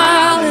 walk a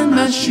mile in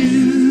my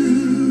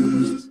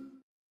shoes.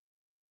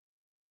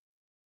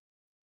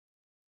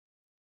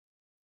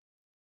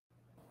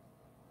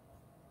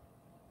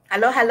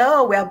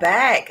 Hello, we're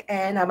back.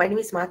 And my name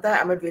is Martha.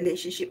 I'm a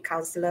relationship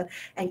counselor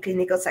and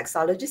clinical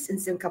sexologist in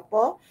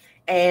Singapore.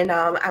 And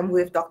I'm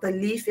with Dr.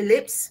 Lee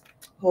Phillips,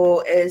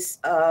 who is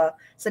a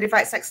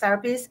certified sex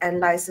therapist and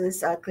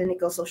licensed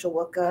clinical social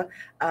worker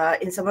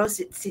in several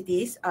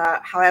cities.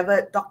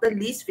 However, Dr.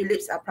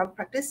 Phillips' private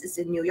practice is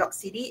in New York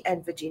City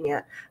and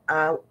Virginia.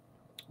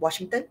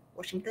 Washington.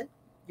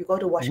 You go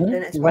to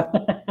Washington as well?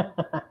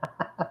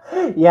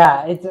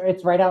 Yeah,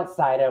 it's right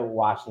outside of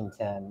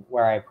Washington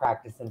where I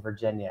practice in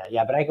Virginia.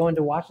 Yeah, but I go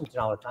into Washington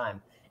all the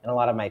time, and a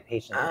lot of my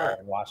patients are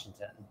in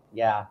Washington.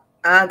 Yeah.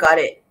 Got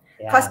it.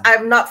 Because Yeah.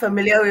 I'm not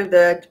familiar with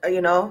the,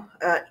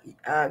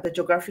 the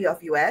geography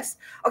of US.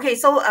 Okay,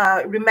 so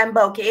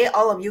remember, okay,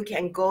 all of you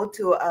can go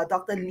to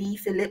Dr. Lee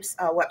Phillips'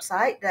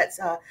 website. That's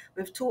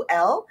with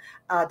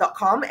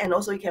 2L.com. And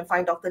also you can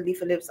find Dr. Lee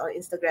Phillips on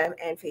Instagram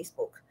and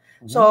Facebook.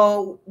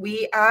 So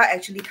we are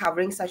actually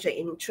covering such an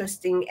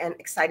interesting and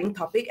exciting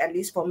topic, at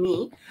least for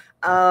me.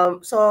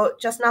 So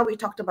just now we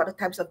talked about the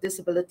types of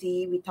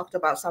disability. We talked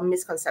about some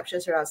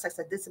misconceptions around sex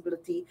and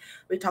disability.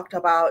 We talked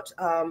about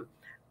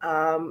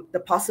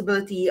the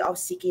possibility of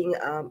seeking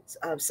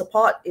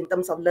support in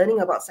terms of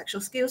learning about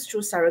sexual skills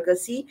through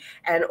surrogacy,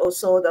 and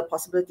also the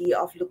possibility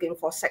of looking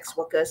for sex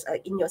workers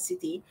in your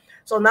city.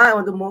 So now I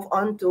want to move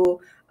on to,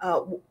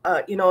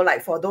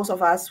 like for those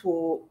of us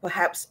who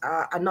perhaps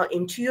are not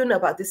in tune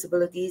about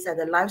disabilities and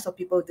the lives of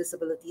people with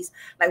disabilities,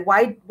 like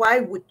why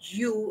would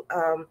you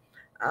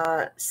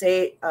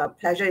say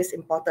pleasure is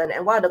important,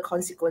 and what are the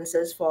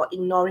consequences for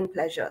ignoring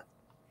pleasure?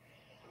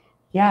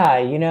 Yeah,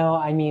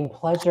 I mean,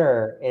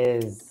 pleasure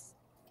is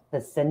the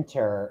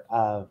center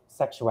of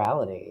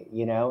sexuality,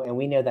 and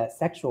we know that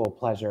sexual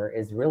pleasure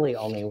is really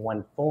only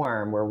one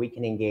form where we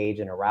can engage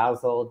in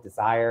arousal,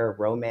 desire,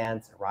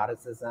 romance,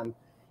 eroticism.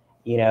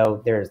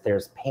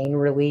 There's pain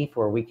relief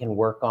where we can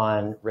work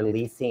on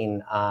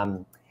releasing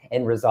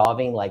and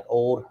resolving like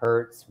old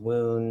hurts,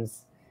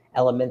 wounds,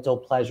 elemental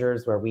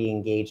pleasures where we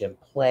engage in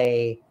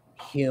play,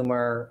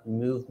 humor,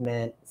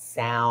 movement,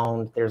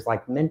 sound. There's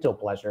like mental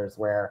pleasures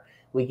where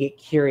we get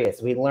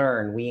curious, we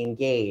learn, we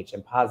engage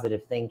in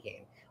positive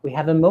thinking. We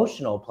have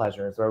emotional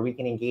pleasures where we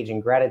can engage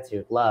in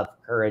gratitude, love,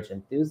 courage,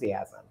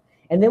 enthusiasm.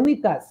 And then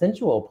we've got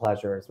sensual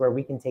pleasures where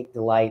we can take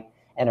delight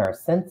in our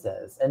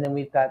senses. And then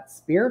we've got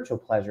spiritual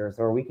pleasures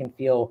where we can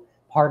feel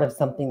part of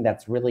something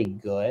that's really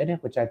good,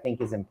 which I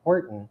think is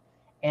important.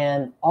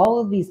 And all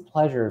of these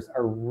pleasures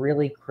are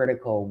really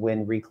critical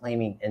when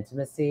reclaiming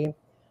intimacy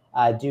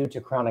due to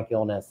chronic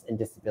illness and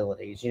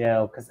disabilities,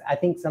 because I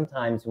think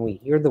sometimes when we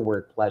hear the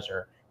word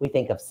pleasure, we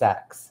think of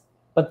sex,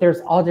 but there's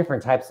all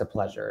different types of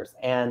pleasures.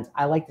 And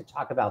I like to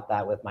talk about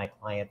that with my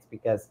clients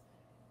because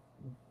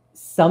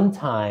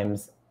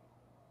sometimes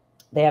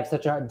they have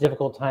such a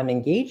difficult time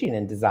engaging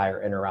in desire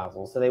and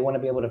arousal. So they want to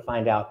be able to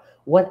find out,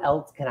 what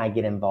else can I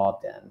get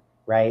involved in,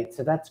 right?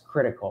 So that's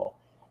critical.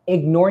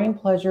 Ignoring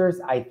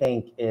pleasures, I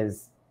think,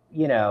 is,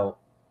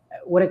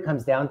 what it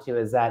comes down to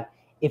is that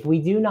if we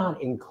do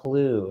not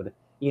include,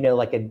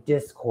 like a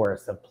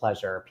discourse of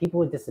pleasure, people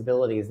with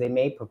disabilities, they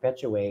may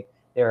perpetuate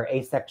their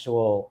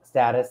asexual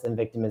status and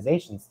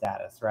victimization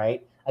status,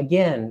 right?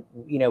 Again,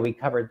 we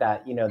covered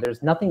that,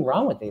 there's nothing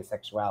wrong with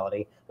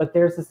asexuality, but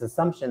there's this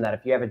assumption that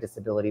if you have a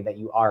disability that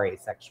you are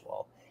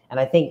asexual. And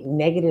I think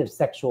negative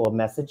sexual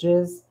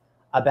messages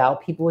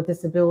about people with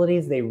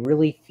disabilities, they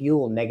really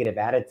fuel negative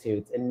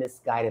attitudes and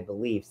misguided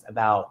beliefs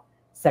about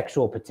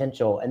sexual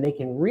potential, and they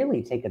can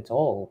really take a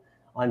toll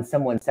on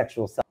someone's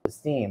sexual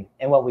self-esteem.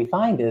 And what we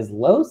find is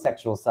low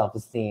sexual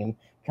self-esteem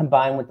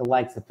combined with the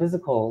likes of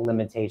physical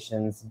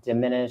limitations,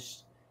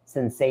 diminished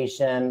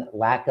sensation,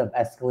 lack of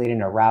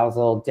escalating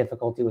arousal,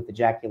 difficulty with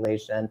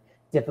ejaculation,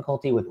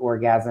 difficulty with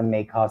orgasm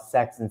may cause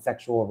sex and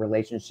sexual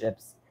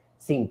relationships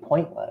seem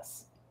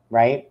pointless,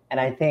 right? And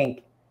I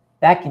think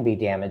that can be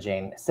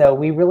damaging. So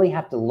we really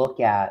have to look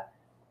at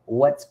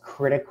what's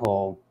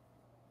critical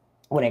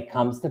when it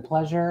comes to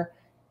pleasure.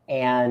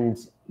 And,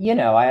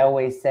 I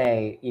always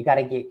say you got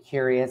to get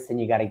curious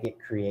and you got to get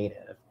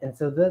creative. And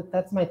so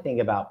that's my thing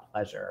about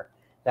pleasure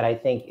that I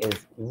think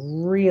is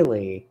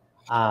really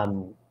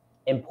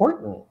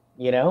important,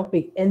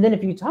 And then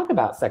if you talk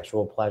about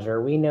sexual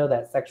pleasure, we know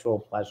that sexual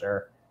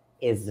pleasure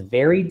is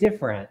very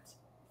different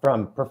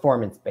from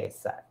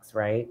performance-based sex,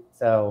 right?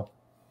 So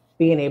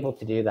being able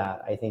to do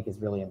that, I think, is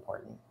really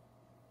important.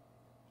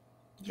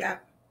 Yeah.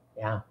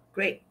 Yeah.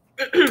 Great.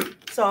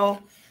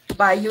 So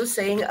by you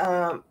saying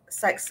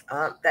sex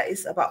that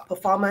is about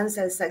performance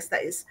and sex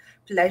that is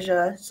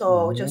pleasure,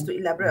 so just to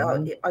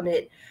elaborate on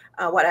it,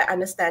 what I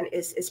understand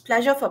is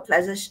pleasure for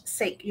pleasure's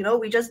sake.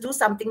 We just do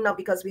something not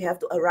because we have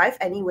to arrive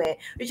anywhere.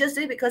 We just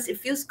do it because it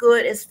feels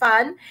good, it's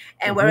fun.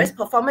 And whereas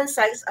performance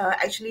sex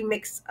actually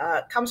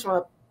comes from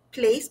a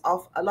place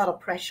of a lot of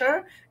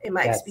pressure, in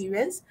my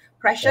experience.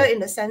 Pressure in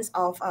the sense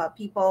of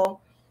people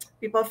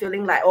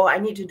feeling like, oh, I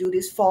need to do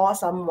this for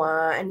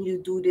someone, I need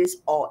to do this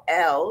or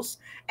else.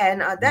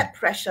 And that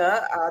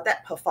pressure,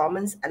 that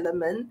performance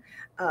element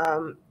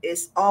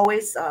is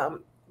always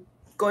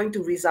going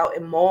to result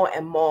in more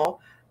and more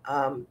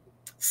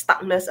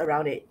stuckness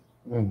around it.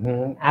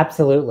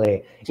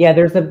 Absolutely. Yeah,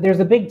 there's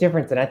a big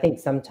difference. And I think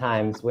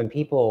sometimes when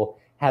people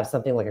have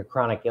something like a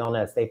chronic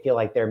illness, they feel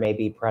like there may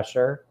be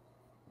pressure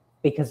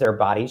because their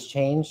body's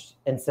changed.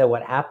 And so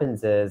what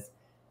happens is,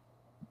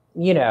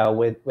 you know,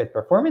 with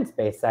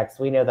performance-based sex,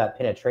 we know that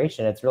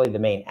penetration, it's really the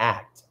main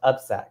act of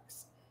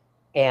sex.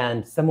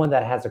 And someone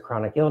that has a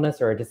chronic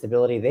illness or a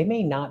disability, they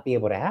may not be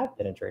able to have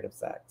penetrative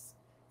sex.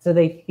 So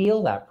they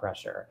feel that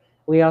pressure.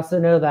 We also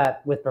know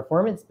that with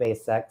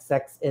performance-based sex,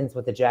 sex ends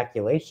with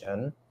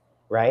ejaculation,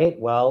 right?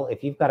 Well,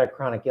 if you've got a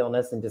chronic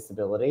illness and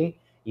disability,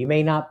 you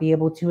may not be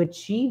able to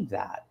achieve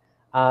that.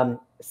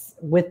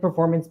 With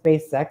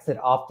performance-based sex, it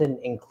often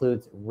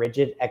includes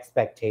rigid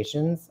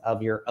expectations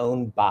of your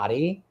own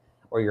body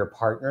or your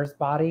partner's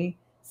body.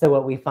 So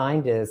what we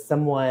find is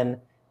someone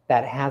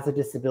that has a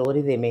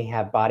disability, they may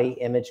have body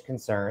image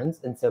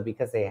concerns. And so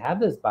because they have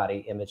those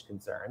body image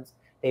concerns,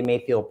 they may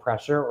feel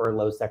pressure or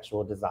low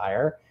sexual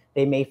desire.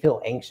 They may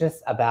feel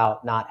anxious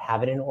about not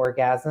having an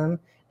orgasm.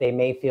 They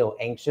may feel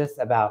anxious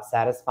about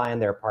satisfying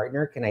their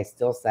partner. Can I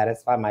still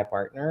satisfy my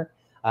partner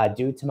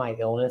due to my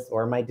illness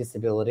or my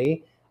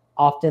disability?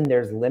 Often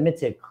there's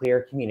limited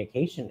clear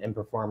communication in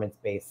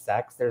performance-based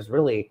sex. There's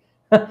really,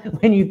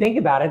 when you think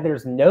about it,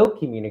 there's no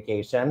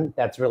communication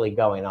that's really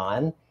going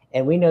on.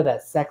 And we know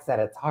that sex at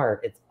its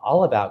heart, it's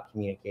all about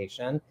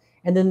communication.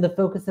 And then the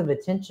focus of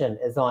attention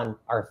is on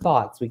our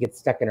thoughts. We get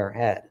stuck in our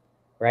head,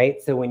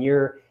 right? So when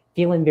you're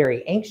feeling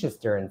very anxious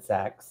during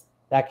sex,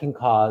 that can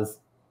cause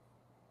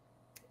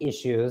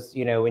issues,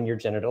 you know, in your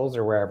genitals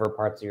or wherever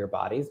parts of your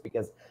bodies,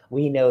 because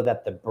we know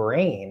that the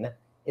brain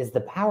is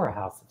the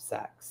powerhouse of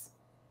sex.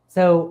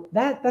 So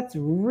that's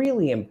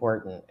really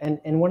important.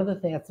 And one of the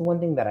things, that's one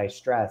thing that I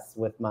stress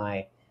with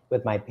my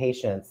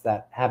patients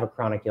that have a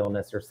chronic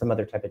illness or some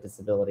other type of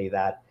disability,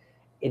 that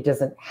it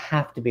doesn't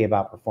have to be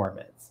about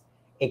performance.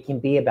 It can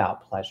be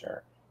about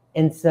pleasure.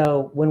 And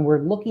so when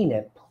we're looking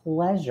at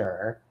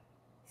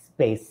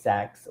pleasure-based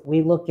sex,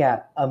 we look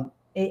at,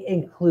 it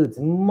includes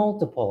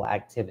multiple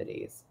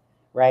activities,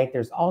 right?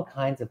 There's all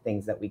kinds of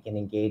things that we can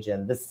engage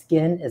in. The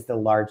skin is the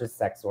largest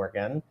sex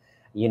organ,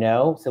 you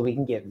know, so we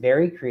can get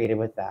very creative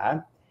with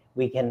that.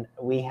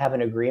 We have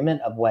an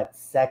agreement of what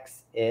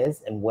sex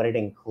is and what it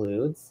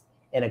includes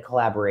in a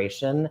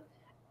collaboration.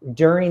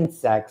 During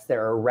sex,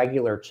 there are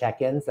regular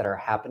check-ins that are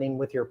happening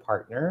with your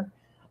partner.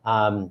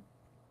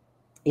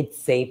 It's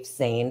safe,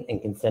 sane,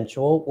 and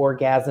consensual.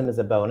 Orgasm is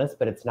a bonus,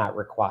 but it's not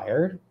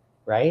required,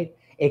 right?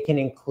 It can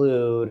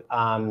include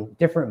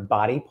different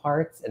body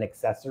parts and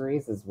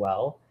accessories as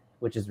well,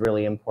 which is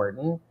really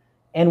important.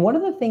 And one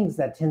of the things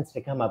that tends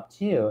to come up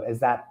too is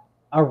that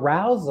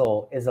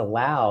arousal is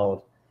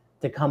allowed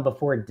to come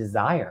before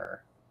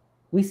desire.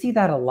 We see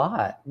that a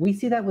lot. We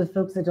see that with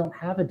folks that don't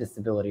have a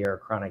disability or a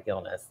chronic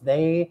illness.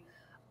 They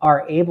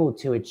are able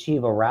to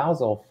achieve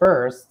arousal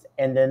first,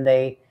 and then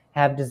they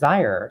have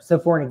desire. So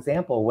for an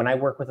example, when I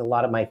work with a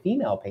lot of my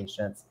female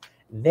patients,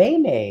 they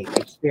may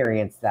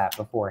experience that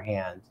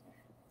beforehand.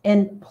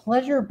 And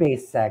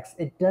pleasure-based sex,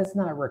 it does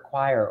not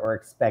require or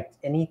expect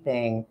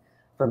anything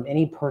from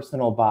any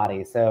personal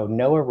body. So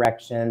no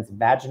erections,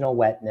 vaginal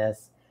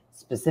wetness,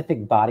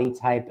 specific body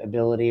type,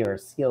 ability, or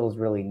skills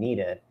really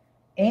needed.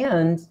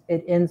 And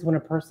it ends when a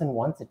person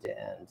wants it to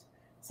end.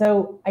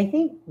 So I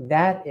think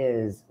that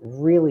is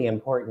really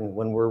important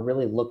when we're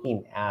really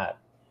looking at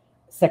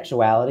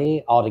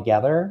sexuality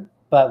altogether,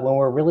 but when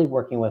we're really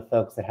working with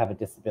folks that have a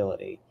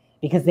disability,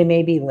 because they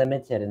may be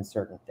limited in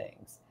certain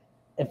things.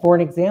 And for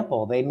an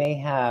example, they may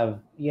have,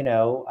 you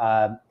know,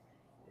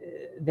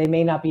 they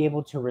may not be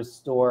able to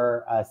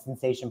restore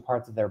sensation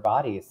parts of their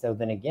bodies. So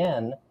then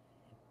again,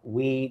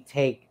 we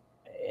take,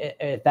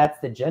 if that's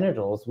the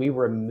genitals, we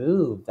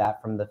remove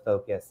that from the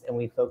focus and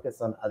we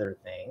focus on other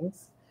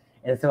things.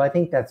 And so I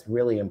think that's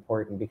really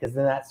important, because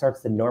then that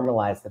starts to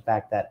normalize the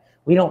fact that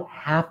we don't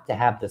have to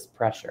have this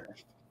pressure.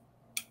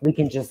 We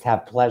can just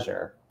have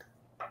pleasure.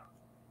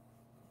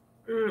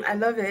 I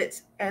love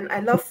it. And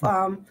I love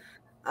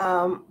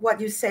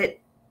what you said.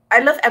 I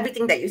love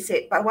everything that you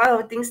said, but one of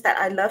the things that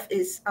I love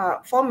is,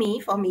 for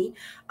me,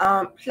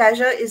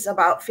 pleasure is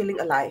about feeling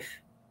alive,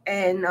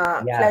 and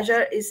Yes.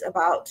 pleasure is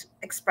about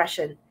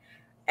expression,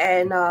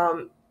 and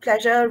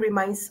pleasure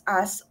reminds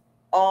us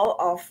all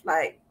of,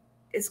 like,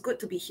 it's good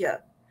to be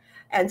here.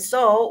 And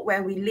so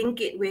when we link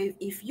it with,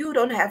 if you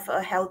don't have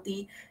a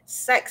healthy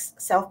sex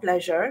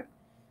self-pleasure,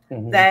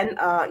 then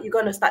you're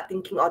going to start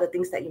thinking all the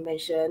things that you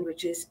mentioned,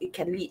 which is it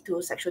can lead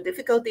to sexual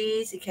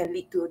difficulties. It can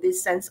lead to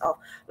this sense of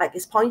like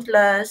it's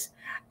pointless.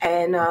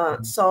 And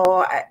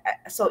so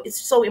it's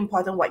so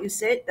important what you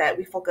said, that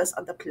we focus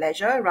on the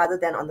pleasure rather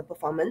than on the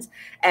performance,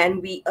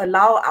 and we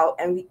allow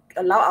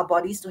our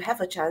bodies to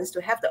have a chance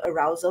to have the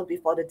arousal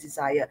before the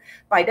desire.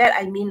 By that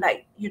I mean,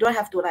 like, you don't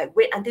have to like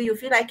wait until you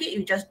feel like it.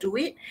 You just do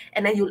it,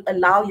 and then you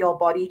allow your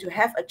body to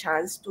have a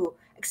chance to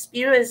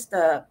experience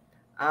the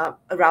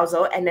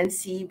arousal, and then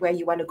see where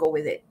you want to go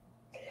with it.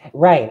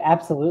 Right,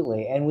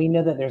 absolutely. And we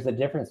know that there's a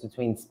difference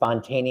between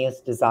spontaneous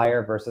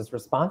desire versus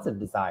responsive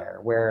desire,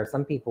 where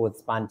some people with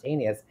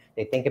spontaneous,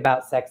 they think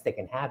about sex, they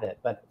can have it.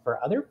 But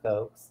for other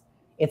folks,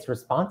 it's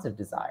responsive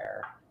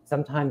desire.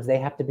 sometimes they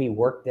have to be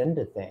worked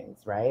into things,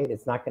 right?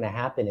 It's not going to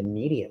happen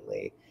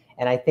immediately.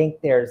 And I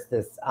think there's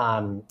this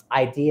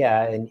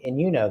idea,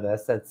 and you know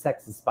this, that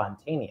sex is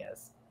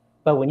spontaneous.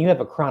 But when you have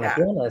a chronic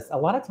illness, a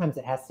lot of times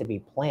it has to be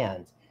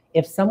planned.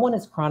 If someone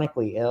is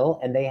chronically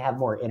ill and they have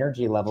more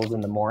energy levels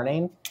in the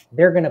morning,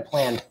 they're going to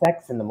plan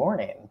sex in the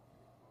morning,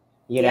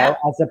 you know,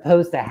 as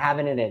opposed to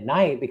having it at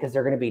night, because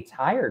they're going to be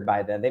tired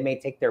by then. They may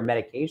take their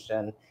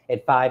medication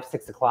at 5,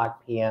 6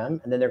 o'clock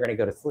p.m. and then they're going to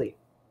go to sleep.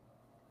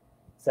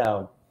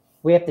 So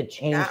we have to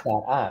change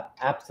that up.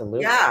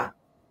 Absolutely.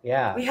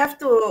 Yeah. We have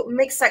to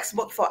make sex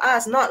work for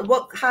us, not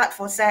work hard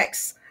for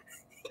sex.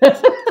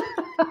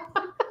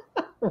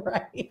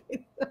 Right.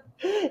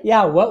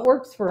 Yeah. What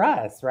works for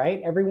us,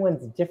 right?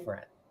 Everyone's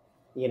different,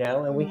 you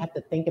know, and we have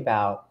to think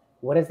about,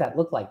 what does that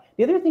look like?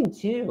 The other thing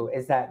too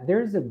is that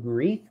there's a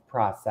grief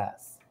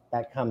process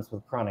that comes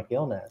with chronic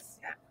illness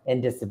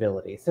and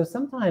disability. So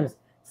sometimes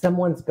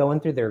someone's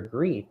going through their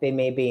grief. They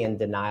may be in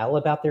denial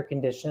about their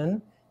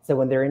condition. So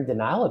when they're in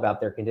denial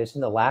about their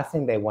condition, the last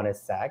thing they want is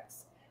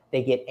sex.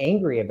 They get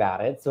angry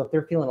about it. So if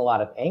they're feeling a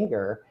lot of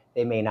anger,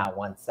 they may not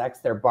want sex.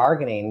 They're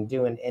bargaining,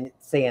 doing and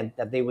saying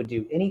that they would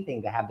do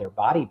anything to have their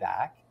body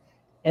back.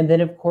 And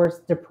then, of course,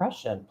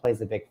 depression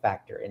plays a big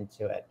factor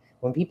into it.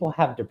 When people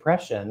have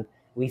depression,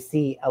 we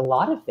see a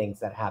lot of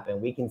things that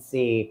happen. We can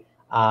see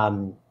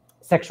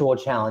sexual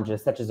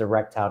challenges such as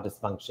erectile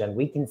dysfunction.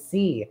 We can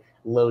see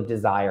low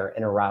desire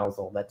and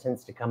arousal that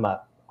tends to come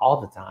up all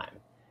the time.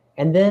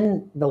 And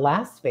then the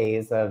last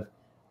phase of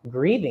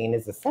grieving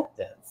is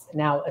acceptance.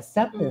 Now,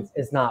 acceptance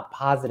is not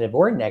positive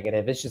or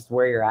negative. It's just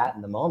where you're at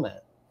in the moment.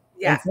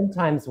 And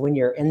sometimes when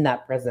you're in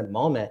that present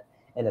moment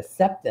and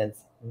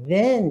acceptance,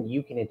 then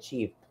you can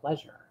achieve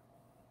pleasure.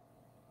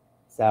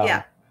 So,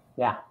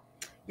 yeah,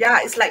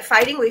 it's like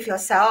fighting with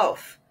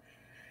yourself.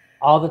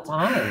 All the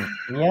time.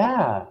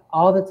 Yeah,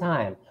 all the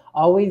time.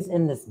 Always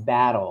in this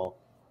battle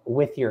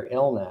with your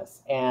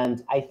illness.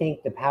 And I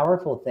think the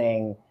powerful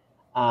thing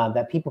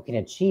that people can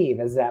achieve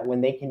is that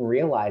when they can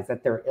realize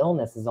that their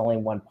illness is only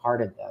one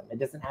part of them, it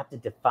doesn't have to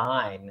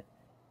define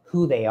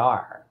who they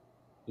are,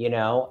 you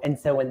know? And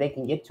so when they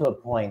can get to a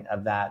point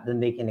of that, then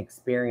they can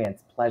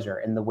experience pleasure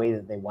in the way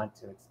that they want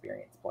to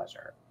experience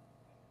pleasure.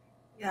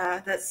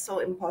 Yeah, that's so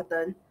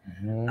important.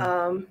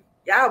 Mm-hmm.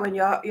 When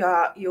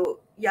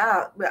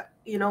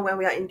you know, when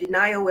we are in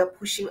denial, we're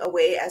pushing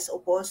away as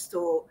opposed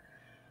to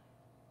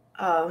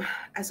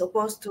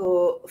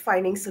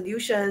finding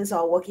solutions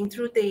or working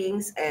through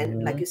things.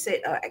 And like you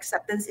said,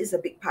 acceptance is a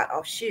big part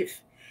of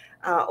shift.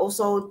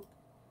 Also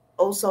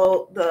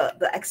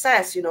the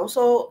access, you know.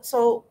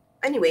 So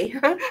anyway,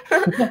 I'm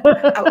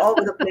all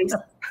over the place.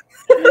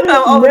 I'm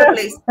all over the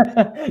place.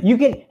 You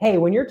can, hey,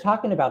 when you're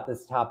talking about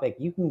this topic,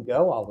 you can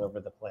go all over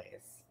the place.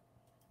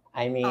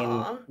 I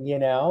mean, you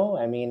know,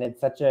 I mean, it's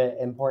such an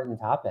important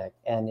topic,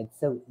 and it's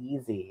so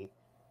easy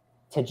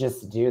to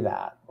just do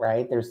that,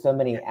 right? There's so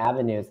many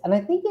avenues. And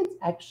I think it's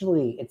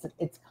actually,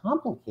 it's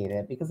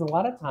complicated because a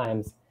lot of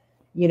times,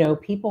 you know,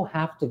 people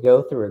have to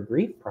go through a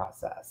grief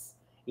process,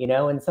 you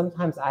know, and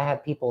sometimes I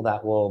have people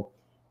that will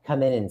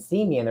come in and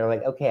see me and they're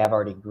like, okay, I've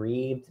already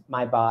grieved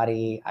my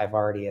body. I've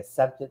already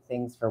accepted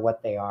things for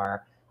what they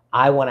are.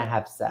 I want to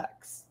have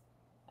sex.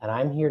 And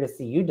I'm here to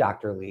see you,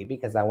 Dr. Lee,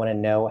 because I want to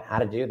know how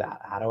to do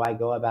that. How do I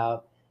go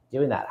about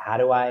doing that? How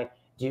do I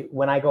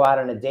when I go out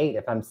on a date,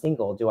 if I'm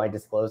single, do I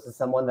disclose to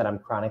someone that I'm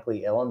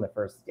chronically ill on the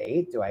first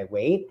date? Do I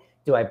wait?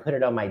 Do I put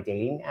it on my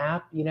dating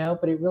app? You know,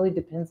 but it really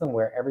depends on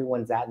where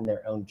everyone's at in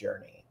their own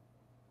journey.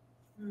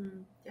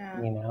 You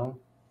know?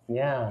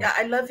 Yeah,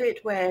 I love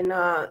it when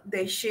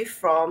they shift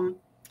from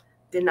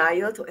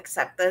denial to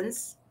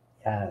acceptance.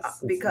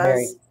 Yes,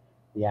 because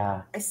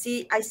I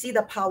see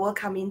the power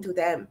coming to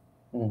them.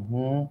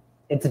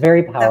 It's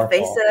very powerful. Their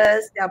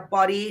faces, their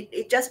body,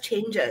 it just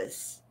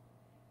changes.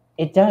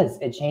 It does.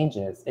 It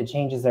changes. It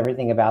changes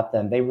everything about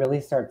them. They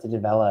really start to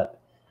develop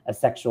a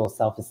sexual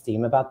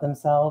self-esteem about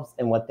themselves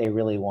and what they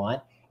really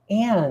want.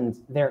 And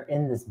they're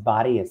in this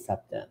body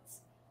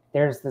acceptance.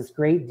 There's this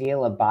great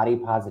deal of body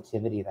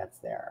positivity that's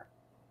there,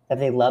 that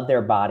they love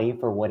their body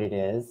for what it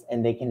is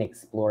and they can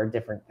explore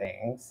different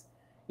things.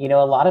 You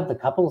know, a lot of the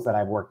couples that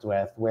I've worked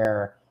with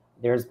where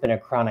there's been a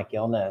chronic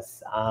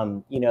illness,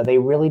 you know, they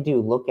really do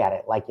look at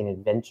it like an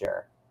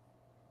adventure.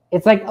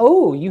 It's like,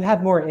 oh, you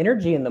have more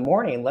energy in the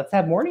morning. Let's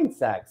have morning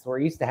sex. We're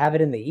used to have it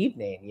in the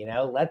evening. You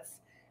know,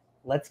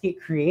 let's get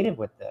creative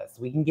with this.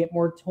 We can get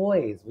more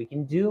toys. We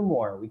can do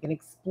more. We can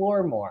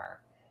explore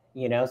more.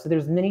 You know, so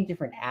there's many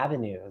different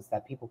avenues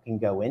that people can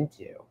go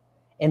into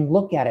and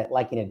look at it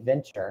like an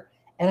adventure.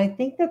 And I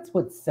think that's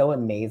what's so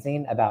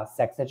amazing about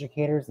sex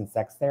educators and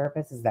sex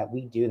therapists is that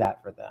we do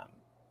that for them.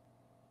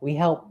 We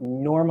help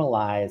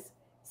normalize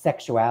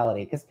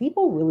sexuality because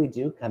people really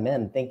do come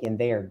in thinking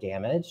they are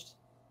damaged.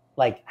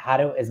 Like,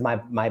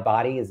 my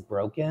body is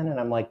broken? And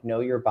I'm like,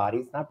 no, your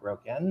body's not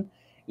broken.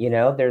 You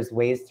know, there's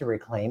ways to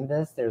reclaim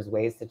this. There's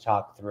ways to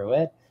talk through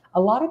it. A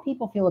lot of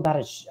people feel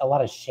about a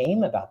lot of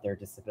shame about their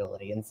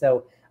disability. And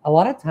so a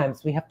lot of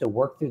times we have to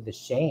work through the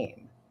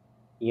shame,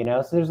 you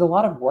know, so there's a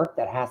lot of work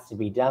that has to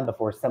be done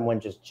before someone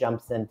just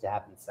jumps into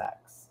having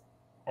sex.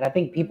 And I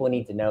think people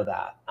need to know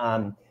that,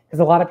 because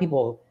a lot of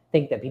people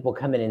think that people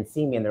come in and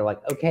see me and they're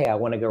like, okay, I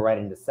want to go right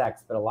into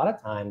sex. But a lot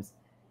of times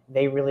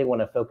they really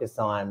want to focus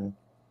on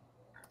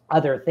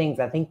other things.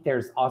 I think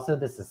there's also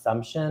this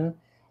assumption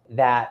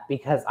that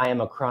because I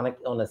am a chronic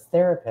illness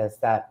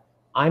therapist, that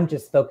I'm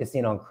just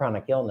focusing on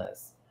chronic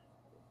illness.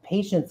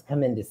 Patients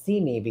come in to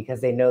see me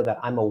because they know that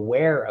I'm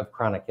aware of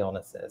chronic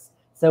illnesses.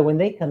 So when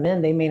they come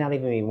in, they may not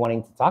even be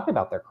wanting to talk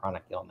about their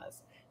chronic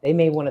illness. They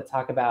may want to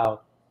talk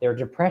about their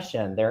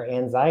depression, their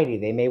anxiety.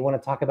 They may want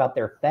to talk about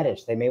their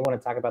fetish. They may want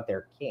to talk about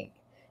their kink.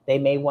 They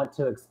may want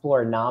to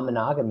explore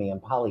non-monogamy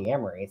and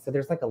polyamory. So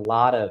there's like a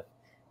lot of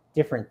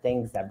different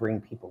things that bring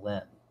people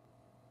in.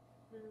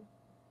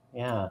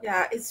 Yeah.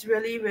 Yeah, it's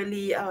really,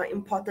 really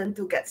important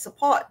to get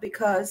support,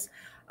 because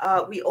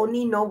we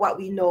only know what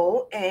we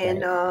know.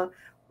 And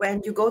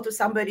when you go to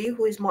somebody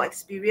who is more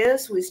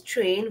experienced, who is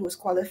trained, who's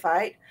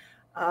qualified,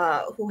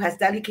 who has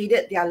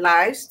dedicated their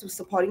lives to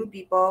supporting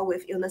people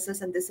with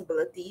illnesses and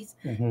disabilities,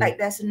 like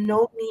there's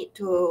no need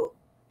to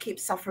keep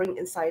suffering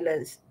in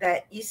silence.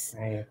 There is,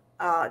 there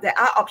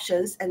are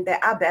options, and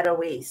there are better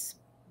ways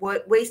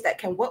that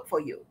can work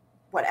for you,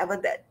 whatever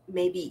that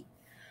may be.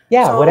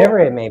 Yeah, so, whatever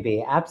it may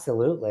be,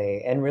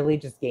 absolutely. And really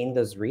just gain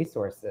those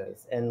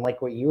resources. And like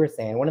what you were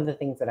saying, one of the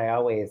things that I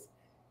always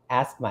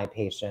ask my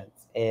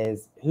patients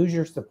is, who's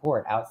your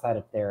support outside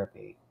of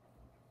therapy?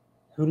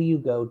 Who do you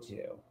go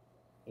to?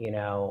 You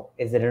know,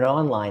 is it an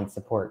online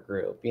support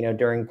group? You know,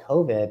 during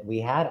COVID,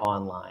 we had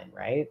online,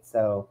 right?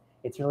 So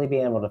it's really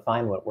being able to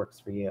find what works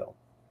for you.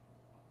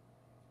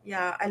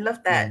 Yeah, I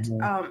love that.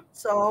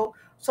 So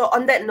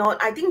on that note,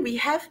 I think we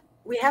have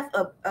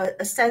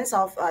a sense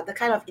of the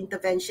kind of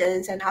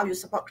interventions and how you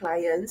support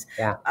clients.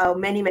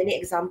 Many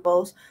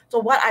examples. So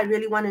what I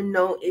really want to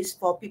know is,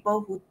 for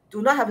people who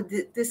do not have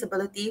a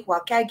disability, who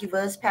are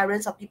caregivers,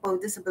 parents of people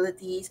with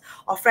disabilities,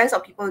 or friends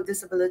of people with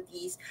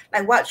disabilities,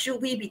 like what should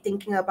we be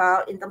thinking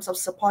about in terms of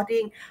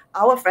supporting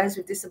our friends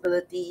with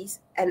disabilities,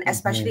 and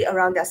especially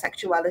around their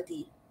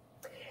sexuality?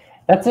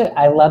 That's it.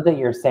 I love that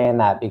you're saying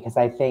that, because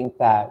I think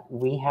that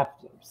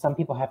some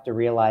people have to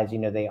realize, you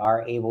know, they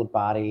are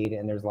able-bodied,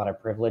 and there's a lot of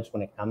privilege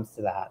when it comes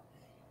to that.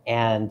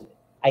 And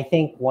I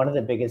think one of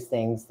the biggest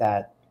things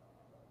that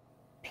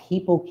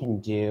people can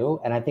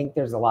do, and I think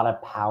there's a lot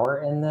of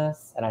power in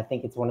this, and I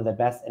think it's one of the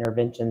best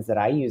interventions that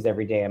I use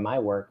every day in my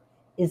work,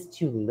 is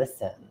to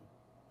listen.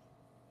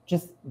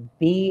 Just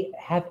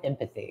have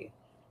empathy,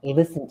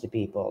 listen to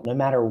people, no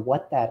matter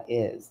what that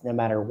is, no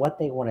matter what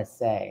they want to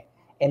say,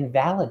 and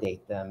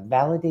validate them,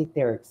 validate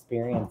their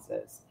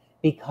experiences.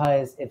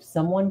 Because if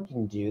someone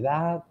can do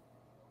that,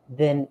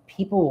 then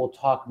people will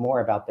talk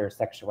more about their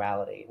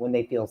sexuality when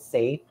they feel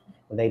safe,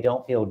 when they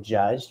don't feel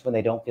judged, when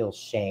they don't feel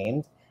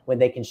shamed, when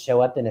they can show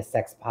up in a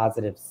sex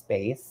positive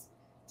space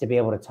to be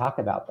able to talk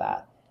about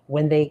that.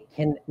 When they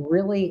can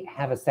really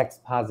have a sex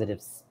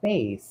positive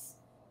space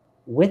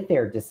with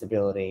their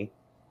disability,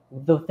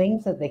 the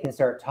things that they can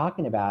start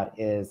talking about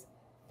is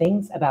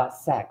things about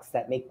sex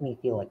that make me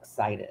feel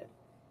excited,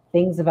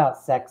 things about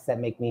sex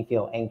that make me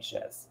feel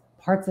anxious,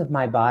 parts of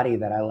my body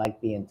that I like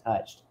being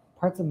touched,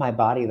 parts of my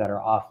body that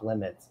are off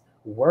limits,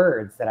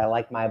 words that I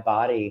like my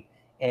body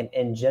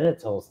and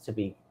genitals to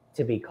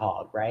be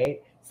called,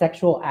 right?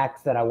 Sexual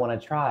acts that I want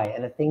to try,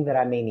 and a thing that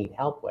I may need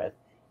help with.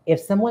 If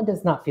someone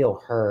does not feel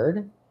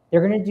heard,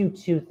 they're going to do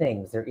two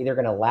things. They're either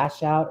going to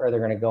lash out, or they're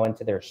going to go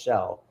into their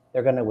shell.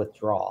 They're going to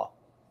withdraw.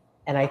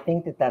 And I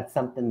think that that's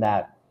something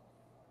that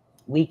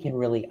we can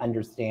really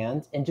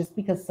understand. And just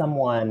because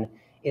someone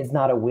is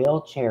not a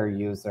wheelchair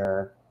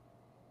user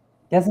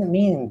doesn't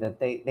mean that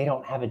they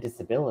don't have a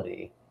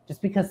disability.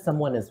 Just because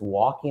someone is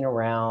walking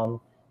around,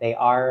 they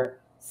are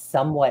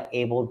somewhat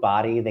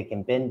able-bodied, they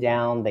can bend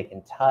down, they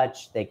can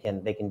touch, they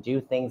can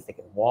do things, they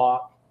can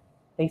walk,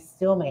 they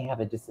still may have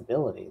a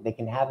disability. They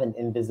can have an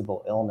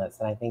invisible illness.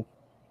 And I think,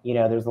 you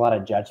know, there's a lot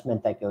of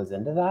judgment that goes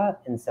into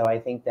that. And so I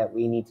think that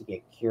we need to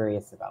get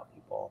curious about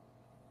people.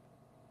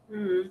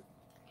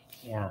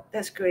 Yeah.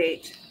 That's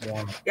great.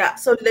 Yeah. Yeah.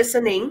 So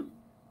listening,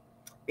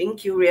 being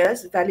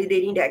curious,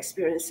 validating their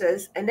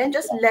experiences, and then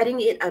just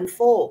letting it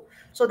unfold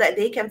so that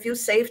they can feel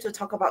safe to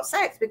talk about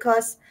sex.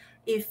 Because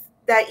if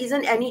there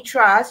isn't any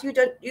trust, you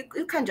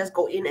can't just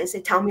go in and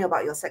say, tell me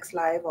about your sex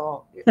life,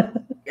 or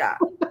yeah.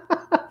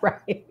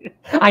 Right.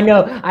 I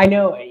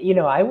know, you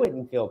know, I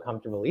wouldn't feel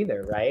comfortable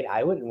either, right?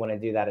 I wouldn't want to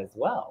do that as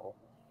well,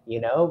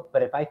 you know,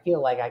 but if I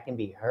feel like I can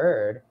be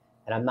heard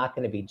and I'm not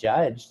going to be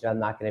judged, I'm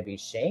not going to be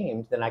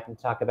shamed, then I can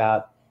talk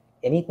about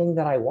anything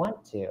that I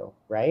want to,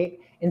 right?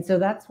 And so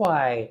that's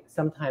why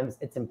sometimes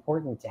it's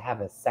important to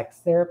have a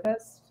sex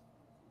therapist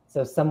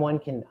so someone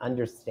can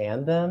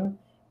understand them,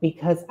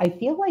 because I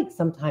feel like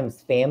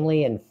sometimes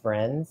family and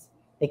friends,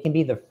 they can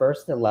be the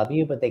first to love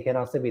you, but they can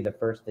also be the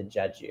first to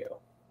judge you.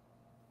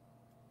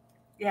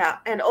 Yeah,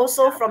 and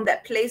also from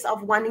that place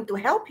of wanting to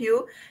help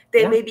you,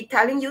 they may be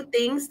telling you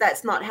things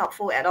that's not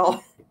helpful at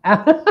all.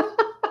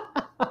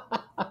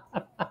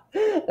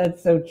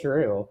 That's so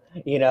true,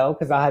 you know,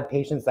 because I have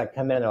patients that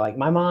come in and they're like,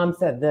 my mom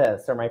said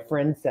this, or my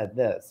friend said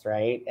this,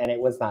 right? And it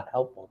was not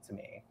helpful to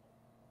me.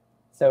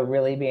 So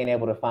really being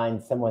able to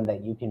find someone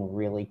that you can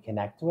really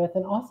connect with,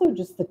 and also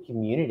just the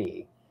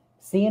community,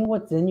 seeing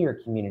what's in your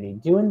community,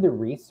 doing the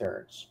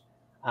research,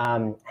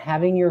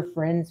 having your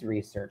friends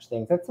research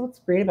things. That's what's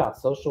great about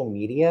social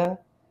media.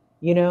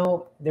 You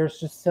know, there's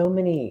just so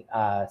many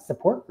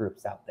support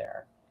groups out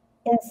there.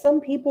 And some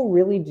people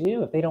really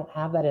do, if they don't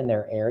have that in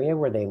their area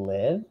where they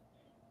live,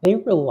 they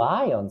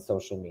rely on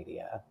social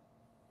media.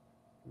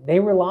 They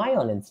rely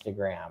on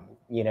Instagram,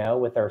 you know,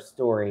 with our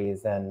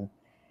stories. And,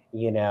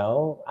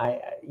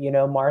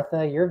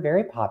 Martha, you're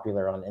very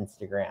popular on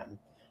Instagram.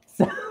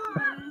 So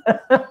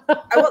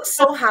I work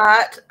so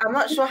hard. I'm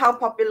not sure how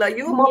popular.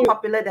 You're more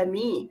popular than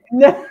me.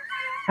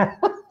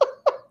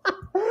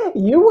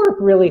 You work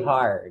really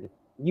hard.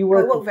 I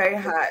work very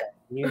hard.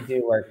 You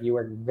do work. You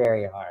work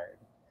very hard.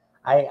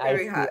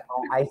 Very hard.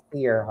 I see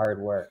your hard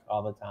work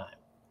all the time.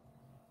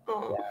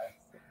 Oh. Yes.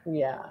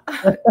 Yeah.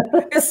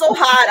 It's so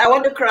hard. I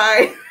want to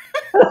cry.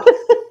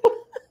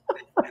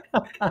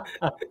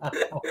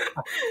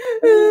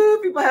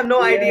 People have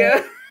no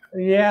idea.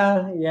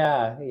 Yeah.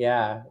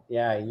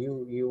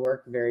 You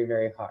work very,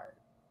 very hard.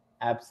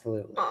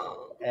 Absolutely.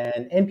 Oh.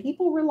 And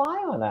people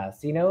rely on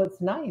us. You know,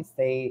 it's nice.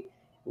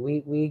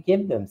 We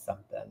give them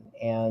something.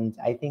 And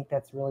I think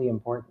that's really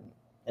important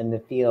in the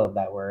field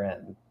that we're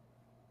in.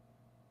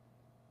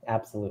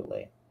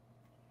 Absolutely.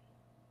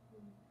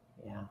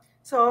 Yeah.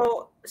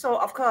 So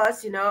of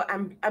course,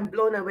 I'm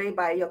blown away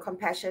by your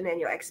compassion and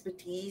your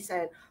expertise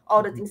and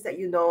all the things that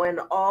you know and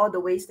all the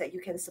ways that you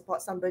can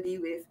support somebody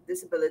with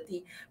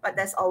disability. But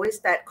there's always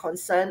that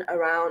concern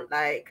around,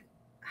 like,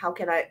 how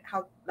can I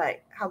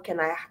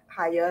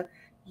hire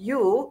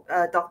you,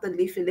 Dr.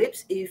 Lee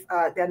Phillips, if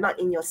they're not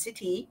in your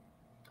city?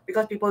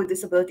 Because people with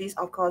disabilities,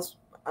 of course,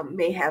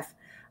 may have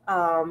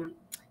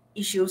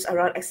issues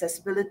around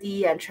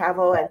accessibility and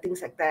travel and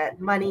things like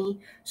that, money.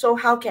 So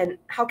how can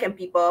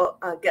people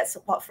get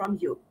support from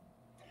you?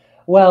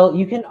 Well,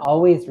 you can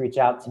always reach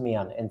out to me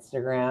on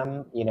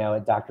Instagram,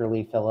 at Dr.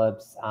 Lee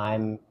Phillips.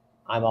 I'm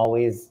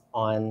always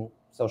on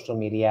social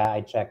media.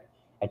 I check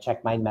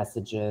my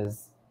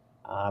messages.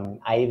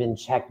 I even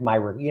check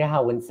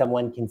how when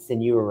someone can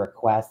send you a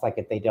request, like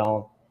if you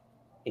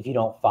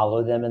don't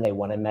follow them and they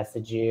want to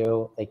message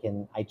you,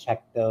 I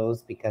check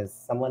those because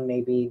someone may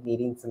be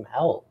needing some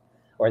help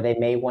or they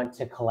may want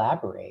to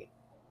collaborate.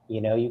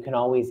 You can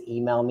always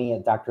email me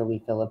at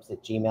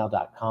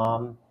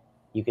drleephillips@gmail.com.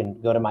 You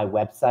can go to my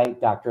website,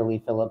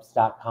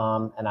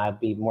 drleephillips.com, and I'd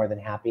be more than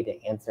happy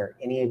to answer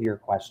any of your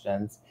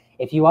questions.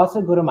 If you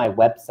also go to my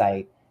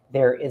website,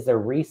 there is a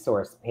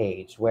resource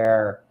page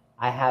where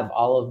I have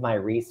all of my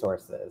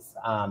resources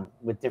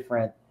with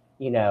different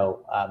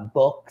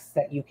books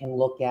that you can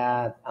look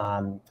at.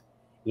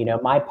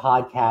 My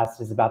podcast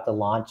is about to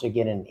launch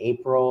again in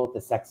April,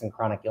 the Sex and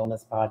Chronic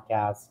Illness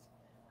podcast,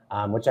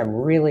 which I'm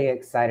really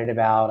excited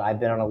about.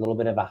 I've been on a little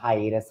bit of a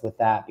hiatus with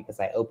that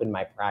because I opened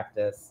my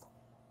practice.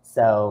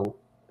 So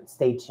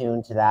stay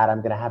tuned to that. I'm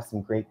going to have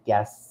some great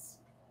guests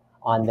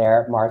on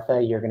there.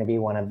 Martha, you're going to be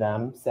one of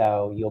them.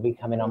 So you'll be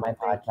coming on my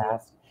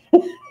podcast.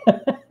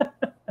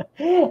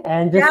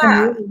 And just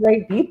some really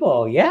great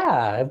people.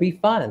 Yeah, it'd be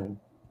fun.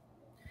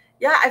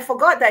 Yeah, I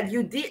forgot that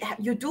you do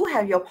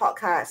have your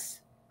podcast.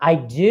 I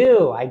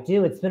do.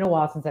 It's been a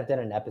while since I've done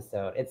an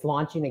episode. It's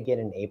launching again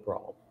in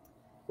April,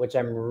 which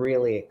I'm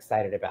really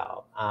excited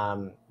about.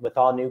 With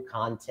all new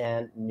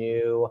content,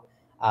 new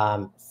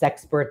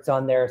sexperts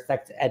on there,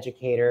 sex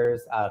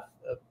educators,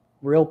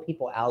 real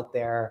people out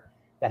there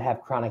that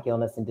have chronic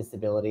illness and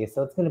disability.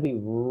 So it's going to be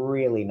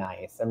really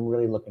nice. I'm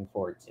really looking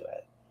forward to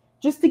it.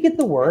 Just to get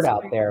the word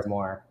out there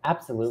more.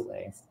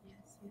 Absolutely.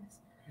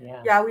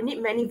 Yes. Yeah, we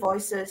need many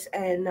voices,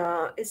 and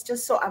it's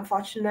just so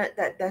unfortunate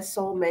that there's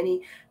so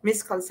many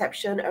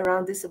misconceptions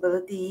around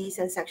disabilities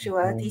and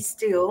sexuality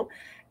still,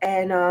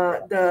 and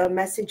the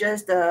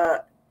messages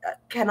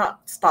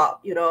cannot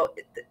stop.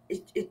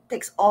 It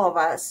takes all of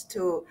us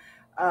to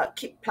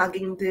keep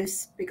plugging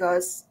this,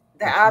 because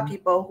there are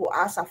people who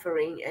are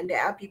suffering, and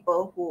there are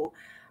people who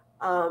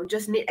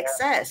just need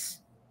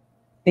access.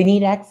 They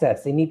need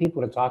access. They need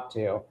people to talk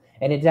to.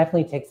 And it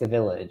definitely takes a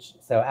village.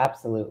 So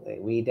absolutely,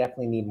 we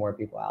definitely need more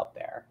people out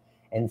there.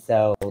 And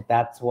so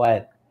that's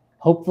what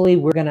hopefully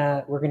we're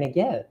gonna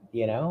get,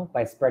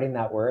 by spreading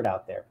that word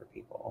out there for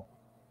people.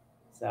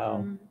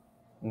 So,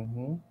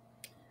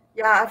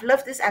 yeah, I've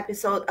loved this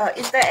episode.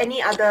 Is there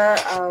any other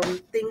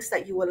things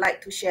that you would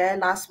like to share?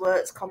 Last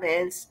words,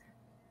 comments?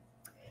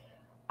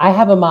 I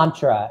have a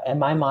mantra, and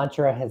my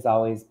mantra has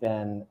always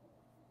been: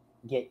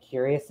 get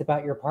curious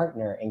about your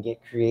partner and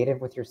get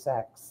creative with your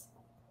sex.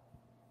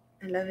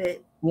 I love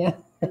it. Yeah.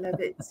 I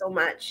love it so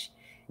much.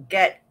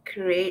 Get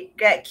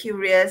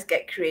curious,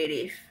 get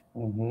creative.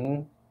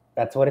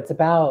 That's what it's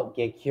about.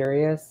 Get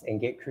curious and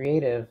get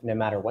creative, no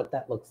matter what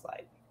that looks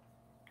like.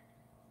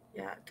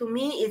 Yeah. To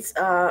me, it's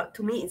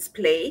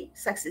play.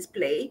 Sex is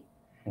play.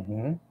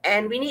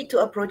 And we need to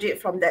approach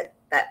it from that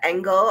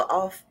angle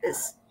of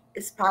it's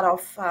part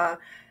of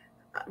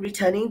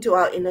returning to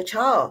our inner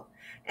child.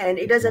 And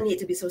it doesn't need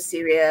to be so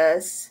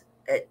serious.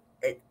 It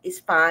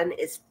is fun,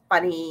 it's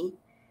funny.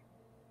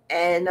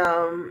 And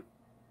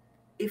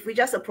if we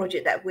just approach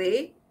it that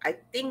way, I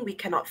think we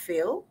cannot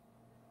fail.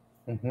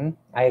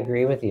 I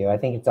agree with you. I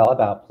think it's all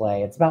about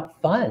play. It's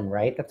about fun,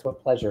 right? That's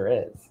what pleasure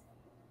is.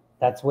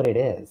 That's what it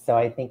is. So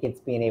I think it's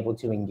being able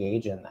to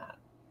engage in that.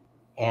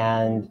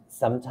 And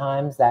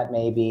sometimes that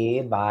may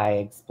be by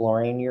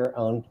exploring your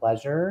own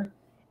pleasure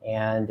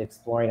and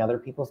exploring other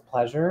people's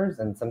pleasures.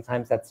 And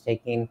sometimes that's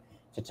taking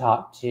to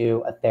talk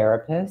to a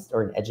therapist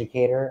or an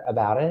educator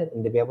about it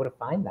and to be able to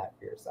find that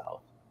for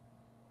yourself.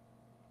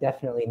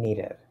 Definitely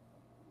needed.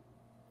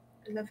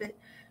 I love it.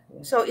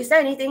 So is there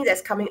anything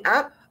that's coming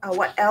up?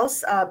 What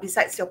else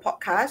besides your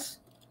podcast?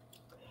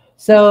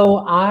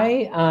 So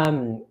I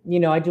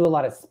do a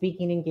lot of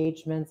speaking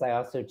engagements. I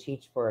also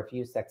teach for a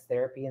few sex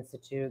therapy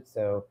institutes.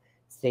 So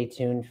stay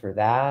tuned for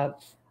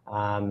that.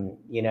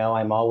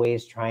 I'm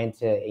always trying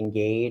to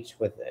engage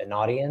with an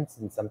audience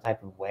in some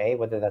type of way,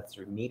 whether that's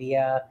through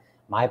media,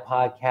 my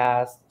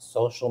podcast,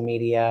 social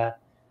media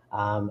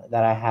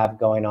that I have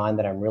going on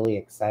that I'm really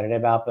excited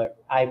about. But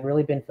I've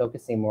really been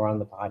focusing more on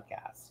the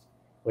podcast,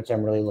 which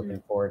I'm really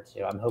looking forward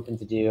to. I'm hoping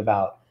to do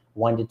about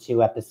 1 to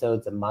 2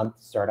 episodes a month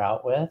to start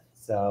out with.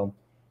 So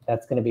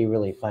that's going to be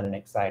really fun and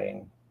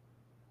exciting.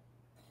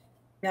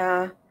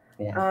 Yeah.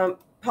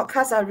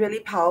 Podcasts are really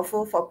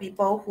powerful for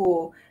people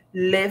who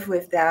live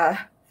with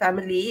their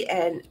family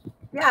and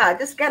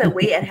just get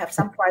away and have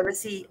some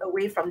privacy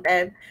away from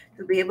them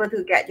to be able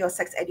to get your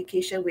sex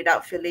education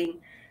without feeling,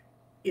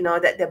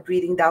 that they're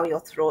breathing down your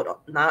throat or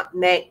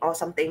neck or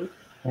something.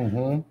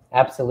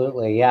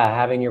 Absolutely. Yeah.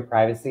 Having your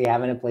privacy,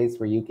 having a place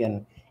where you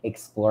can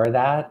explore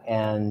that.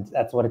 And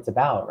that's what it's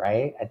about,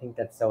 right? I think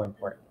that's so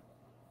important.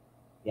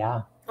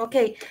 Yeah.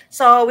 Okay,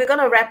 so we're going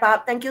to wrap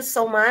up. Thank you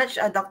so much,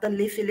 Dr.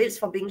 Lee Phillips,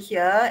 for being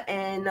here.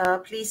 And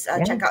please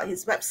check out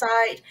his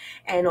website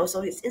and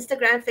also his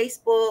Instagram,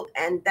 Facebook,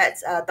 and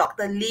that's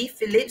Dr. Lee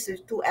Phillips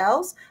with 2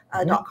 L's,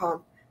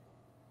 .com.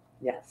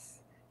 Yes.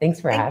 Thanks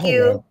for Thank having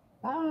you.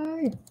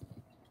 me. Bye.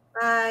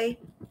 Bye.